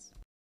 Panthers.